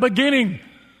realize the beginning.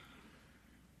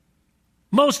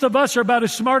 Most of us are about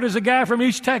as smart as a guy from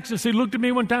East Texas. He looked at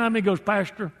me one time, he goes,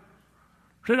 "Pastor,"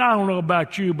 I said, "I don't know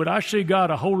about you, but I see God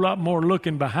a whole lot more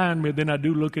looking behind me than I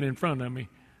do looking in front of me."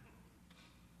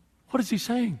 What is he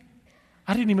saying?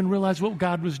 I didn't even realize what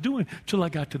God was doing till I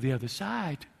got to the other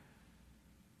side.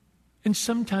 And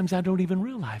sometimes I don't even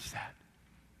realize that.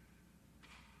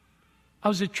 I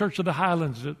was at Church of the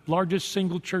Highlands, the largest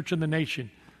single church in the nation,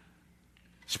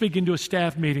 speaking to a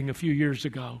staff meeting a few years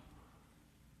ago.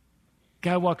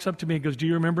 Guy walks up to me and goes, "Do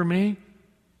you remember me?"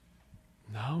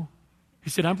 "No." He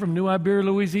said, "I'm from New Iberia,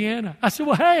 Louisiana." I said,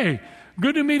 "Well, hey,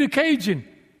 good to meet a Cajun."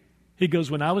 He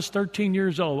goes, "When I was 13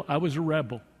 years old, I was a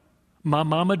rebel. My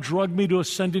mama drugged me to a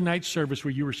Sunday night service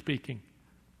where you were speaking.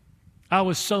 I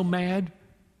was so mad.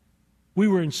 We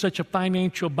were in such a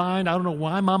financial bind. I don't know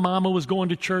why my mama was going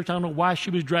to church. I don't know why she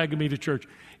was dragging me to church.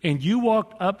 And you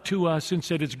walked up to us and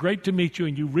said, 'It's great to meet you.'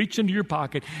 And you reached into your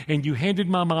pocket and you handed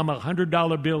my mama a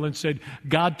 $100 bill and said,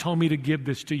 'God told me to give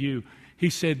this to you.'" He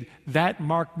said, "That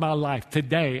marked my life.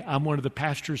 Today, I'm one of the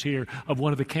pastors here of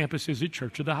one of the campuses at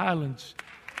Church of the Highlands."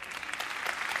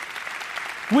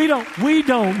 We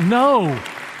don't know.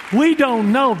 We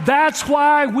don't know. That's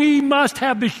why we must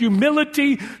have the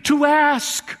humility to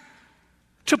ask,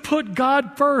 to put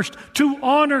God first, to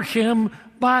honor Him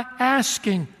by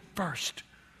asking first.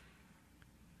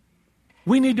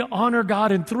 We need to honor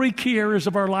God in 3 key areas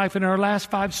of our life. In our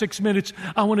last 5-6 minutes,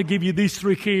 I want to give you these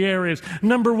 3 key areas.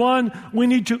 Number 1, we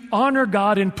need to honor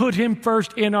God and put Him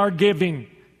first in our giving.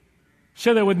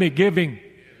 Say that with me, giving.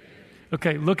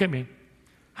 Okay, look at me.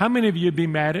 How many of you would be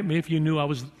mad at me if you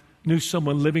knew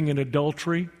someone living in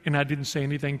adultery and I didn't say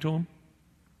anything to them?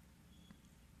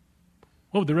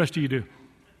 What would the rest of you do?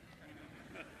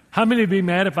 How many would be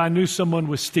mad if I knew someone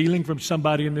was stealing from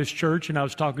somebody in this church and I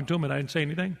was talking to them and I didn't say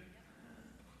anything?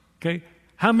 Okay.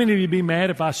 How many of you would be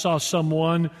mad if I saw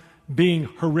someone being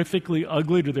horrifically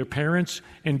ugly to their parents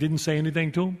and didn't say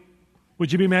anything to them?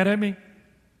 Would you be mad at me?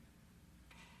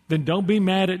 Then don't be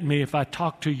mad at me if I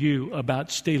talk to you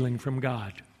about stealing from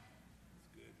God.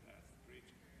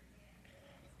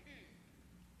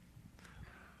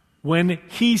 When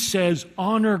He says,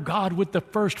 honor God with the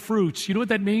first fruits, you know what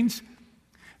that means?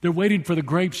 They're waiting for the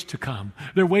grapes to come.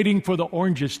 They're waiting for the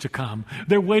oranges to come.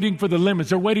 They're waiting for the lemons.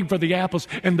 They're waiting for the apples.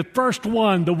 And the first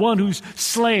one, the one who's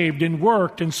slaved and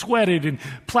worked and sweated and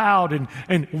plowed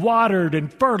and watered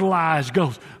and fertilized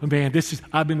goes, "Oh, man,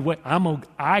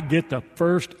 I get the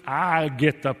first.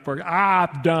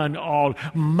 I've done all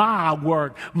my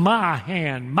work, my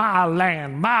hand, my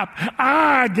land,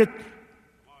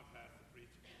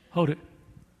 Hold it.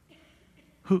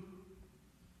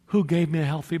 Who gave me a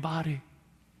healthy body?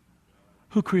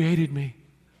 Who created me?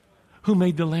 Who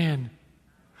made the land?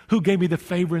 Who gave me the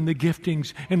favor and the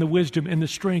giftings and the wisdom and the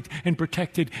strength and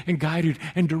protected and guided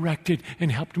and directed and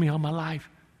helped me all my life?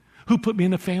 Who put me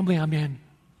in the family I'm in?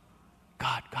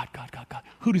 God.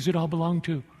 Who does it all belong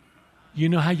to? You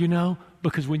know how you know?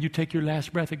 Because when you take your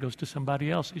last breath, it goes to somebody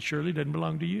else. It surely doesn't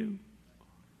belong to you.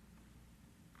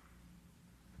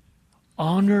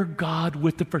 Honor God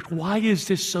with the first. Why is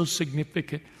this so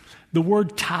significant? The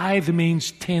word tithe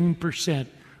means 10%.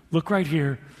 Look right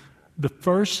here. The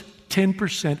first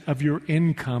 10% of your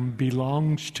income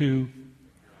belongs to.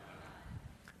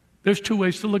 There's 2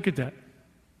 ways to look at that.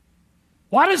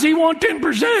 Why does He want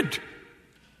 10%?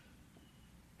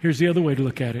 Here's the other way to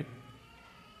look at it.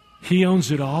 He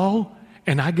owns it all,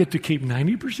 and I get to keep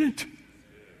 90%.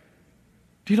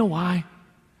 Do you know why?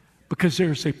 Because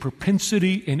there's a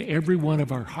propensity in every one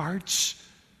of our hearts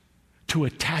to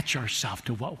attach ourselves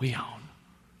to what we own.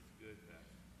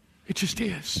 It just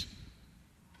is.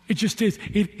 It just is.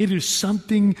 It is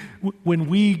something when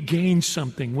we gain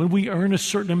something, when we earn a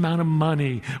certain amount of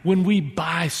money, when we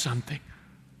buy something.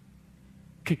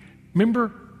 Okay,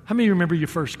 how many remember your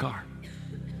first car?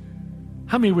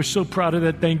 How many were so proud of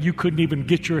that thing you couldn't even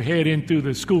get your head in through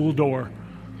the school door?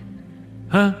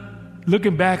 Huh?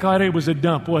 Looking back on it, it was a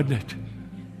dump, wasn't it?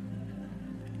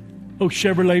 Oh,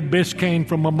 Chevrolet Biscayne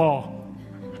from my mall.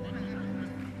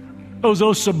 Those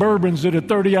Suburbans that a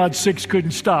 30-odd 6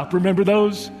 couldn't stop. Remember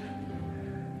those?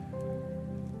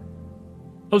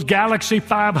 Those Galaxy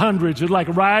 500s are like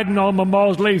riding on my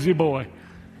mom's lazy boy.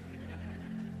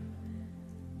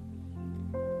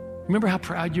 Remember how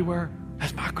proud you were?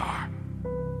 That's my car.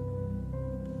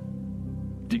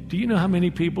 Do you know how many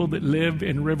people that live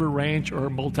in River Ranch are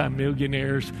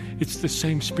multimillionaires? It's the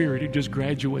same spirit who just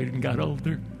graduated and got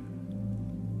older.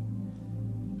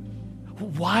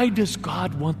 Why does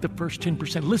God want the first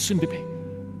 10%? Listen to me.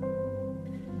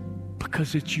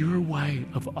 Because it's your way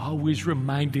of always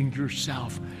reminding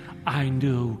yourself, I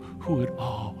knew who it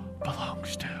all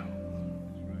belongs to.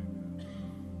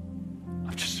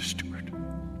 I'm just a steward.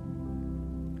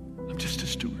 I'm just a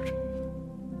steward.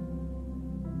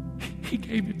 He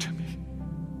gave it to me.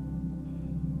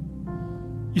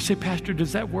 You say, Pastor,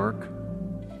 does that work?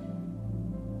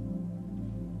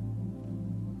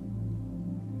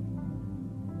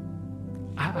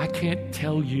 I can't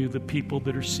tell you the people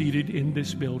that are seated in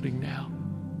this building now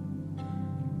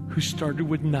who started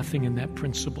with nothing in that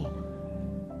principle,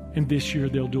 and this year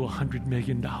they'll do $100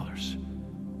 million.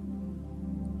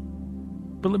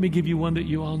 But let me give you one that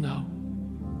you all know.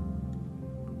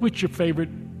 What's your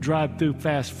favorite drive-through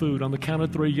fast food? On the count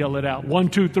of 3, yell it out. 1,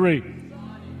 2, 3.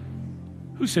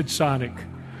 Who said Sonic?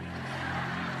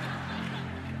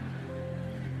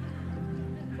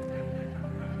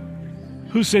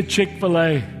 Who said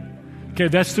Chick-fil-A? Okay,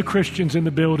 that's the Christians in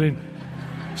the building.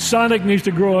 Sonic needs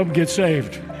to grow up and get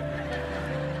saved.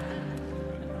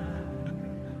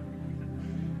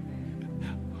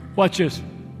 Watch this.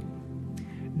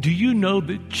 Do you know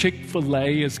that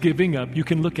Chick-fil-A is giving up, you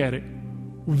can look at it,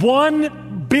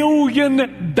 $1 billion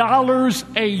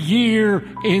a year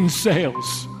in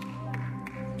sales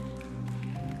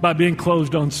by being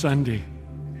closed on Sunday?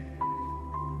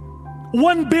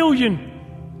 $1 billion.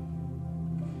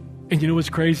 And you know what's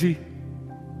crazy?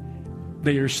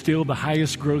 They are still the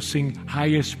highest grossing,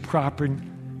 highest profiting,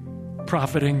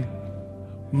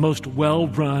 most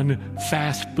well-run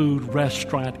fast food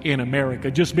restaurant in America.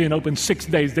 Just being open 6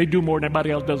 days, they do more than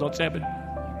anybody else does on 7.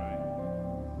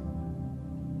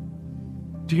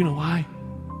 Do you know why?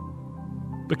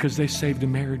 Because they saved the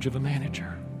marriage of a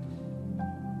manager.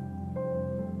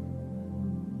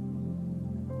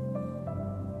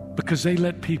 Because they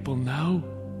let people know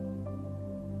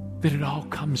that it all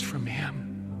comes from Him.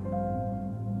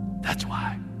 That's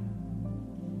why.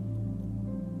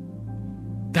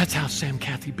 That's how Sam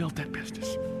Cathy built that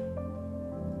business.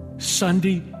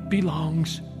 Sunday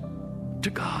belongs to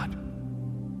God.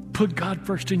 Put God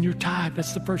first in your tithe.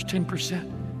 That's the first 10%.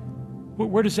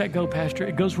 Where does that go, Pastor?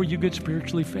 It goes where you get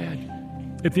spiritually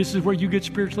fed. If this is where you get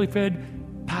spiritually fed,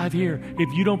 tithe here.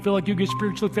 If you don't feel like you get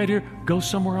spiritually fed here, go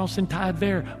somewhere else and tithe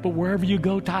there. But wherever you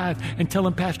go, tithe. And tell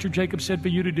them Pastor Jacob said for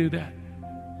you to do that.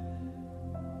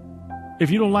 If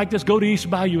you don't like this, go to East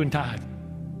Bayou and tithe.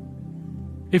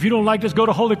 If you don't like this, go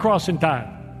to Holy Cross and tithe.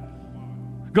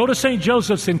 Go to St.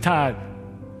 Joseph's and tithe.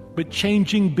 But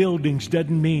changing buildings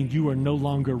doesn't mean you are no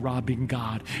longer robbing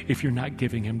God if you're not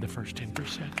giving Him the first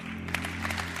 10%.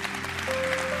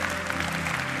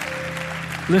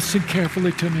 Listen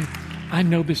carefully to me. I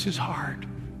know this is hard.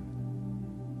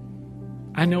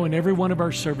 I know in every one of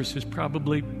our services,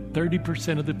 probably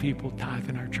 30% of the people tithe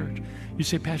in our church. You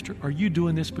say, Pastor, are you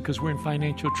doing this because we're in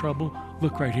financial trouble?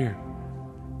 Look right here.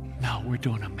 No, we're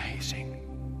doing amazing.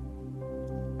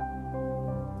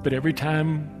 But every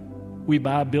time we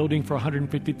buy a building for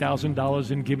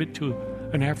 $150,000 and give it to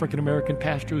an African-American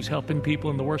pastor who's helping people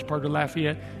in the worst part of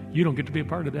Lafayette, you don't get to be a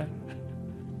part of that.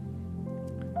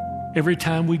 Every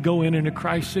time we go in a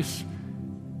crisis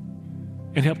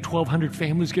and help 1,200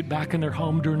 families get back in their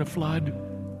home during a flood,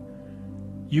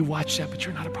 you watch that, but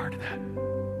you're not a part of that.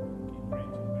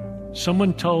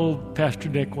 Someone told Pastor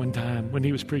Nick one time when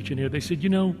he was preaching here, they said, you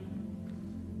know,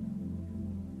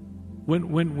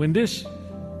 when this,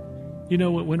 you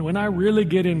know, when I really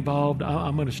get involved,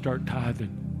 I'm going to start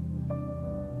tithing.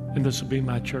 And this will be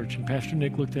my church. And Pastor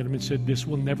Nick looked at him and said, this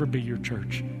will never be your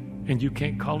church. And you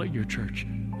can't call it your church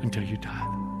until you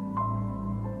tithe.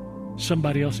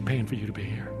 Somebody else is paying for you to be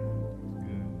here.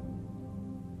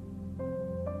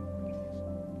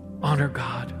 Honor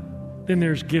God. Then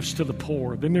there's gifts to the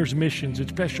poor. Then there's missions and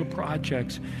special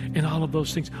projects and all of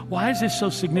those things. Why is this so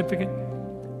significant?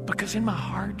 Because in my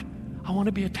heart, I want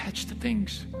to be attached to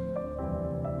things.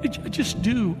 I just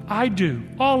do. I do.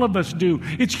 All of us do.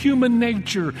 It's human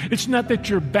nature. It's not that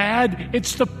you're bad.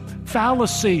 It's the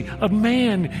fallacy of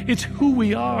man. It's who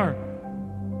we are.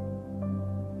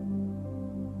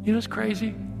 You know what's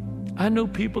crazy? I know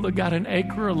people that got an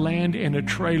acre of land and a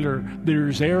trailer that are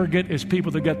as arrogant as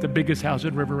people that got the biggest house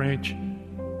at River Ranch.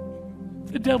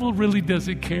 The devil really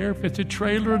doesn't care if it's a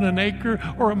trailer and an acre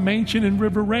or a mansion in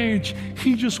River Ranch.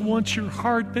 He just wants your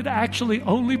heart that actually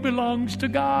only belongs to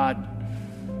God.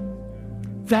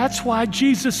 That's why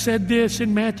Jesus said this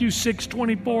in Matthew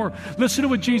 6:24. Listen to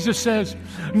what Jesus says.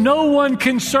 No one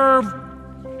can serve.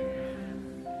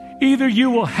 Either you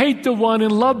will hate the one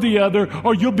and love the other,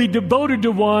 or you'll be devoted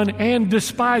to one and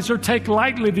despise or take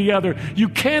lightly the other. You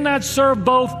cannot serve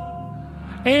both.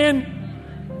 And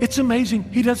it's amazing.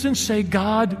 He doesn't say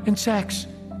God and sex,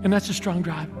 and that's a strong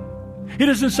drive. He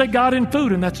doesn't say God and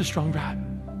food, and that's a strong drive.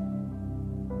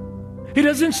 He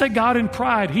doesn't say God and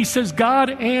pride. He says God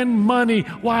and money.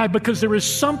 Why? Because there is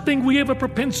something we have a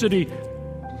propensity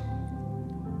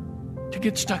to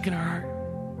get stuck in our heart.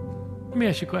 Let me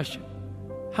ask you a question.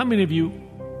 How many of you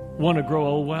want to grow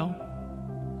old well?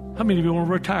 How many of you want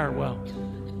to retire well?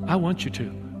 I want you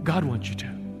to. God wants you to.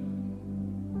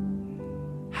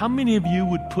 How many of you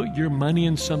would put your money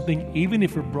in something even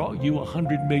if it brought you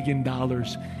 $100 million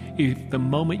if the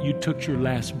moment you took your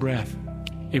last breath,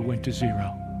 it went to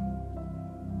zero?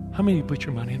 How many of you put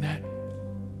your money in that?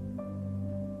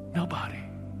 Nobody.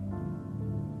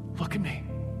 Look at me.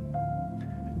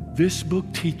 This book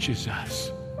teaches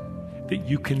us that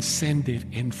you can send it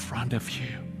in front of you.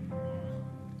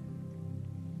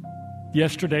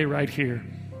 Yesterday, right here,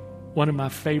 one of my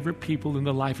favorite people in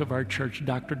the life of our church,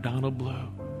 Dr. Donald Blue,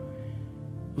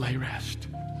 lay rest.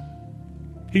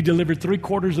 He delivered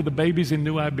 3/4 of the babies in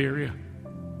New Iberia.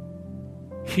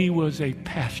 He was a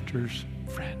pastor's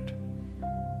friend.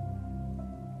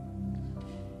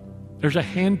 There's a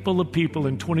handful of people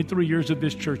in 23 years of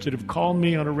this church that have called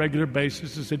me on a regular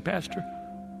basis and said, Pastor,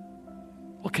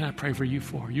 what can I pray for you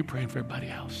for? You praying for everybody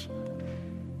else.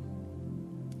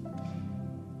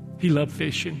 He loved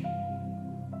fishing.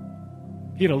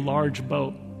 He had a large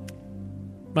boat.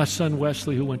 My son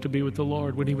Wesley, who went to be with the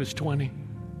Lord when he was 20,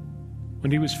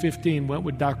 when he was 15, went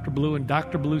with Dr. Blue, and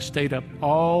Dr. Blue stayed up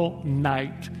all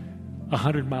night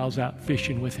 100 miles out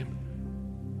fishing with him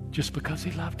just because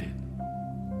he loved it.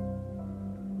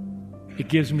 It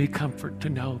gives me comfort to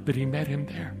know that he met him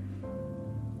there.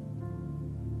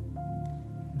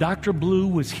 Dr. Blue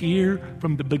was here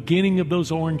from the beginning of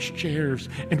those orange chairs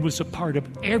and was a part of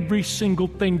every single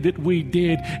thing that we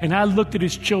did. And I looked at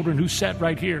his children who sat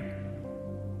right here,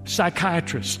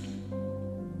 psychiatrists,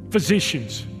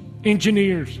 physicians,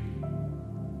 engineers,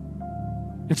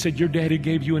 and said, your daddy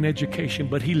gave you an education,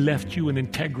 but he left you an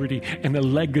integrity and a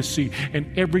legacy, and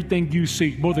everything you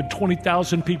see. More than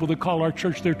 20,000 people that call our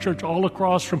church their church all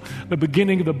across from the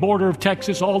beginning of the border of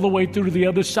Texas all the way through to the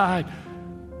other side.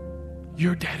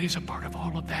 Your daddy's a part of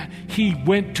all of that. He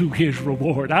went to his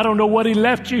reward. I don't know what he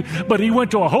left you, but he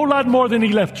went to a whole lot more than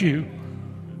he left you.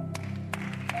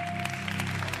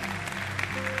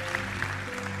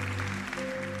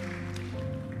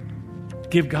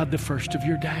 Give God the first of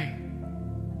your day.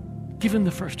 Give him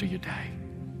the first of your day.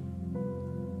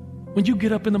 When you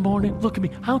get up in the morning, look at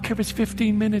me. I don't care if it's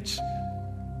 15 minutes.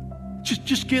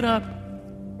 Just get up.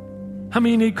 How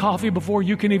many need coffee before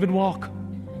you can even walk?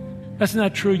 That's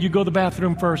not true. You go to the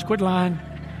bathroom first. Quit lying.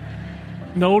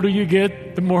 The older you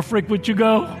get, the more frequent you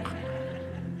go.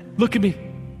 Look at me.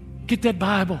 Get that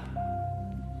Bible.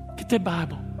 Get that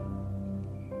Bible.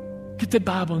 Get that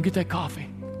Bible and get that coffee.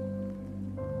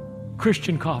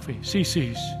 Christian coffee,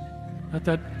 CC's. Not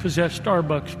that possessed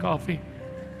Starbucks coffee.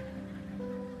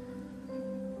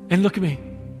 And look at me.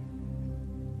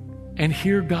 And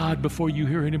hear God before you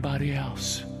hear anybody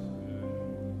else.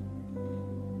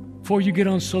 Before you get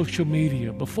on social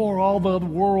media, before all the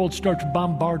world starts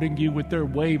bombarding you with their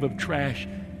wave of trash,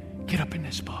 get up in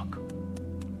this book.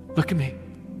 Look at me.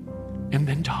 And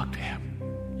then talk to him.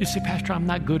 You say, Pastor, I'm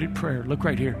not good at prayer. Look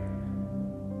right here.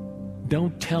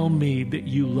 Don't tell me that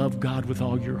you love God with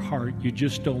all your heart. You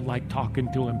just don't like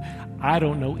talking to him. I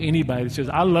don't know anybody that says,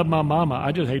 I love my mama.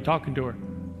 I just hate talking to her.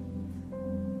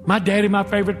 My daddy, my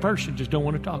favorite person, just don't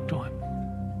want to talk to him.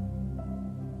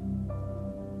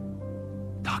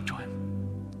 Talk to him.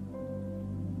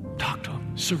 Talk to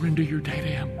him. Surrender your day to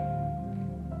him.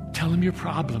 Tell him your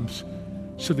problems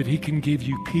so that he can give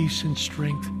you peace and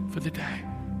strength for the day.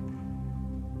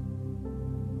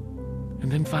 And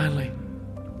then finally,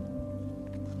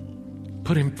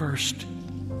 put him first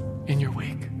in your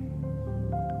week.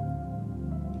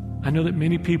 I know that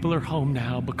many people are home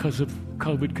now because of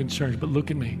COVID concerns, but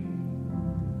look at me.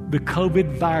 The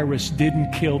COVID virus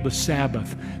didn't kill the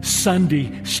Sabbath.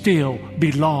 Sunday still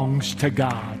belongs to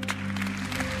God.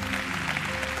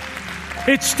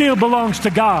 It still belongs to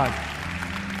God.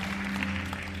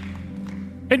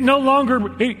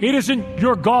 It isn't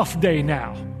your golf day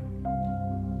now.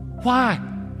 Why?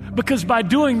 Because by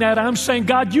doing that, I'm saying,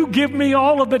 God, you give me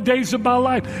all of the days of my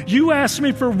life. You asked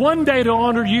me for one day to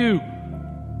honor you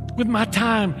with my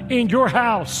time in your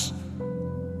house.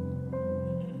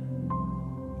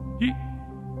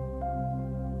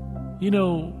 You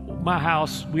know, my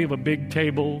house, we have a big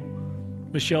table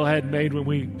Michelle had made when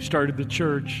we started the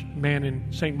church, man,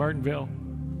 in St. Martinville.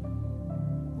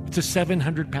 It's a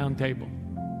 700-pound table.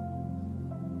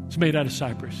 It's made out of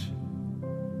cypress.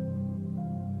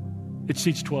 It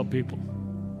seats 12 people.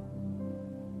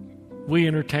 We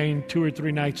entertain 2 or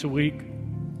 3 nights a week.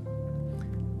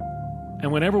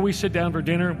 And whenever we sit down for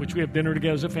dinner, which we have dinner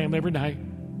together as a family every night,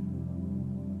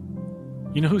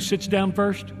 you know who sits down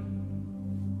first?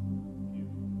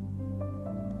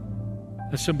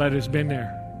 That's somebody that's been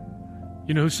there.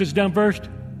 You know who sits down first?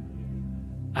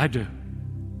 I do.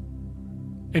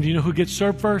 And you know who gets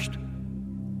served first?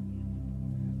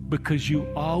 Because you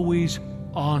always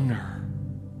honor.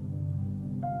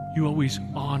 You always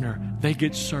honor. They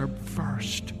get served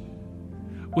first.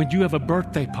 When you have a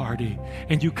birthday party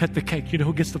and you cut the cake, you know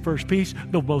who gets the first piece?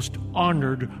 The most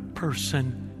honored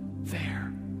person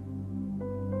there.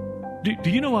 Do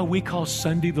you know why we call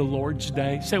Sunday the Lord's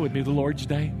Day? Say it with me, the Lord's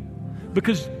Day.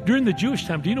 Because during the Jewish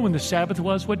time, do you know when the Sabbath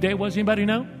was? What day it was? Anybody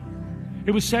know?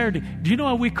 It was Saturday. Do you know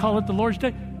why we call it the Lord's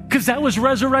Day? Because that was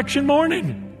resurrection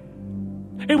morning.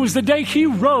 It was the day he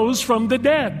rose from the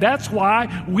dead. That's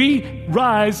why we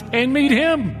rise and meet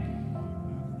him.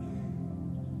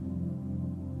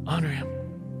 Honor him.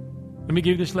 Let me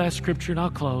give you this last scripture and I'll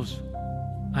close.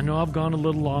 I know I've gone a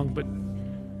little long, but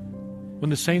when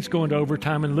the saints go into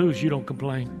overtime and lose, you don't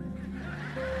complain.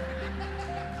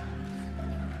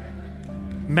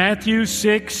 Matthew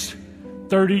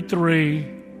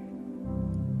 6:33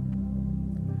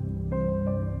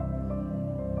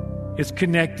 is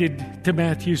connected to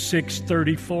Matthew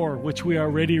 6:34, which we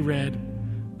already read.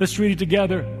 Let's read it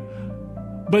together.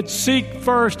 But seek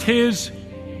first his,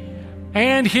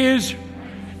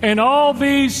 and all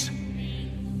these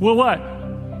will what?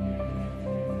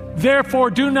 Therefore,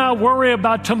 do not worry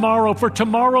about tomorrow, for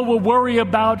tomorrow will worry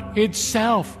about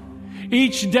itself.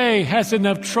 Each day has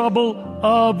enough trouble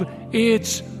of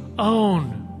its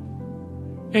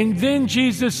own. And then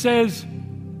Jesus says,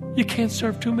 you can't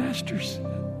serve 2 masters.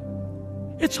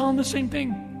 It's all the same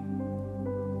thing.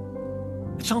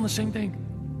 It's all the same thing.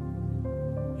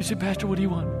 You say, Pastor, what do you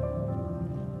want?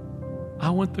 I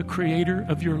want the creator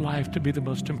of your life to be the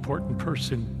most important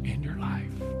person in your life.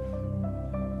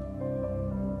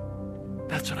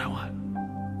 That's what I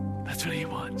want. That's what he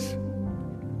wants.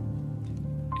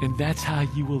 And that's how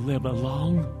you will live a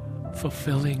long,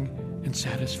 fulfilling, and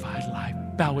satisfied life.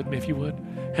 Bow with me if you would.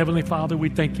 Heavenly Father, we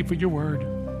thank you for your word.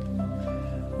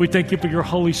 We thank you for your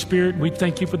Holy Spirit. We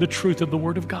thank you for the truth of the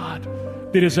word of God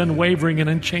that is unwavering and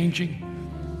unchanging.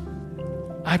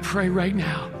 I pray right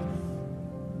now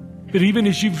that even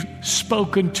as you've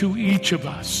spoken to each of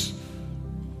us,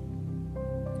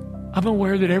 I'm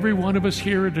aware that every one of us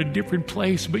here at a different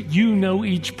place, but you know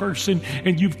each person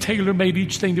and you've tailor-made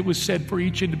each thing that was said for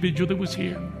each individual that was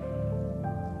here.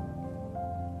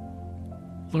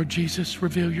 Lord Jesus,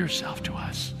 reveal yourself to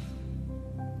us.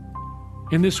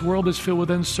 In this world that's filled with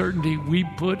uncertainty, we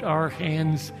put our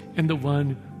hands in the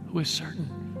one who is certain.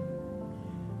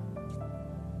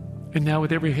 And now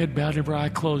with every head bowed and every eye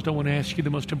closed, I want to ask you the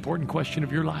most important question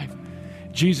of your life.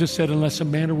 Jesus said, unless a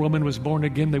man or woman was born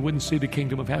again, they wouldn't see the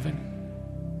kingdom of heaven.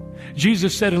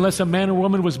 Jesus said, unless a man or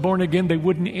woman was born again, they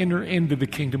wouldn't enter into the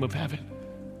kingdom of heaven.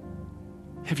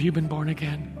 Have you been born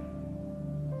again?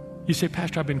 You say,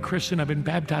 Pastor, I've been Christian, I've been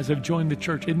baptized, I've joined the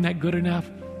church. Isn't that good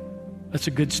enough? That's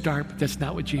a good start, but that's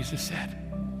not what Jesus said.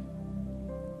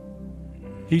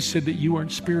 He said that you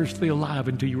weren't spiritually alive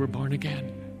until you were born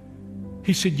again.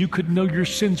 He said you couldn't know your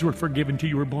sins were forgiven till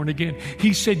you were born again.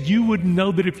 He said you wouldn't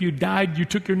know that if you died, you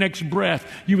took your next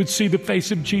breath, you would see the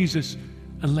face of Jesus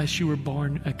unless you were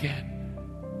born again.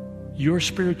 Your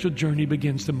spiritual journey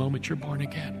begins the moment you're born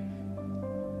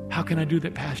again. How can I do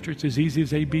that, Pastor? It's as easy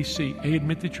as ABC. A,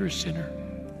 admit that you're a sinner.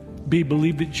 B,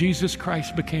 believe that Jesus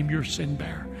Christ became your sin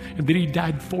bearer and that he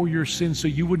died for your sin so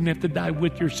you wouldn't have to die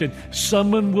with your sin.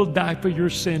 Someone will die for your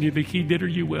sin, either he did or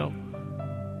you will.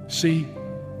 C,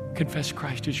 confess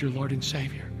Christ as your Lord and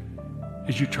Savior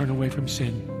as you turn away from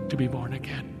sin to be born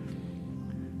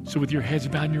again. So with your heads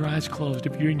bowed and your eyes closed,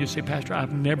 if you're and you say, Pastor,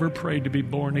 I've never prayed to be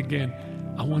born again,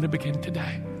 I want to begin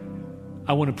today.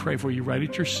 I want to pray for you right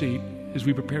at your seat as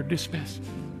we prepare to dismiss.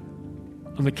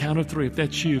 On the count of three, if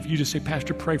that's you, if you just say,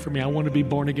 Pastor, pray for me. I want to be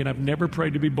born again. I've never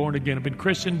prayed to be born again. I've been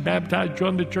Christian, baptized,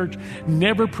 joined the church,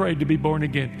 never prayed to be born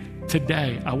again.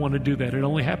 Today, I want to do that. It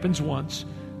only happens once,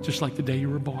 just like the day you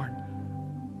were born.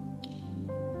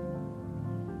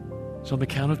 So on the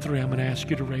count of three, I'm going to ask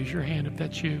you to raise your hand if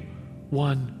that's you.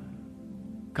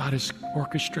 1, God has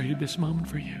orchestrated this moment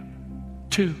for you.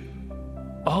 2,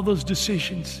 all those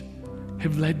decisions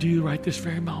have led to you right this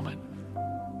very moment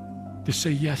to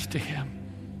say yes to Him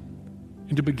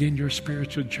and to begin your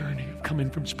spiritual journey of coming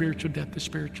from spiritual death to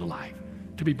spiritual life,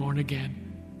 to be born again.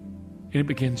 And it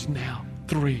begins now.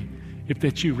 3, if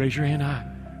that's you, raise your hand high.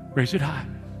 Raise it high.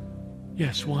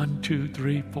 Yes, 1, 2,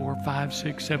 3, 4, 5,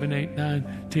 6, 7, 8,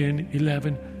 9, 10,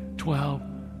 11, 12.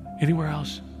 Anywhere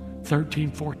else?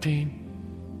 13,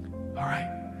 14. All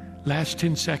right. Last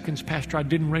 10 seconds. Pastor, I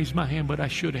didn't raise my hand, but I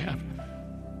should have.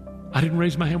 I didn't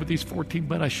raise my hand with these 14,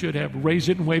 but I should have. Raise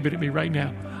it and wave it at me right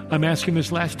now. I'm asking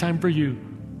this last time for you.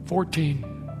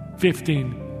 14,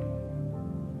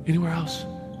 15. Anywhere else?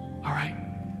 All right.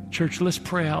 Church, let's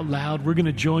pray out loud. We're going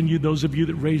to join you, those of you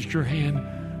that raised your hand.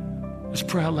 Let's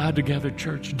pray out loud together,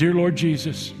 church. Dear Lord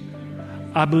Jesus,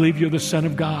 I believe you're the Son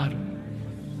of God.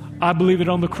 I believe that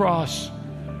on the cross,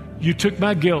 you took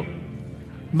my guilt,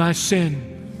 my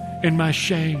sin, and my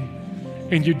shame,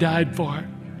 and you died for it.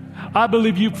 I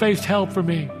believe you faced hell for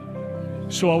me,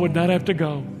 so I would not have to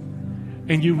go.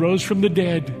 And you rose from the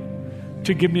dead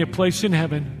to give me a place in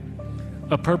heaven,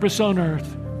 a purpose on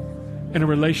earth, and a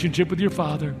relationship with your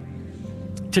Father.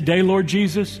 Today, Lord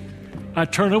Jesus, I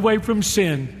turn away from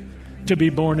sin to be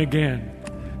born again.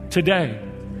 Today,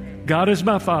 God is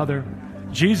my Father,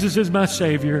 Jesus is my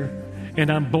Savior, and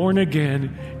I'm born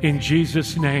again in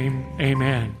Jesus' name.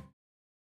 Amen.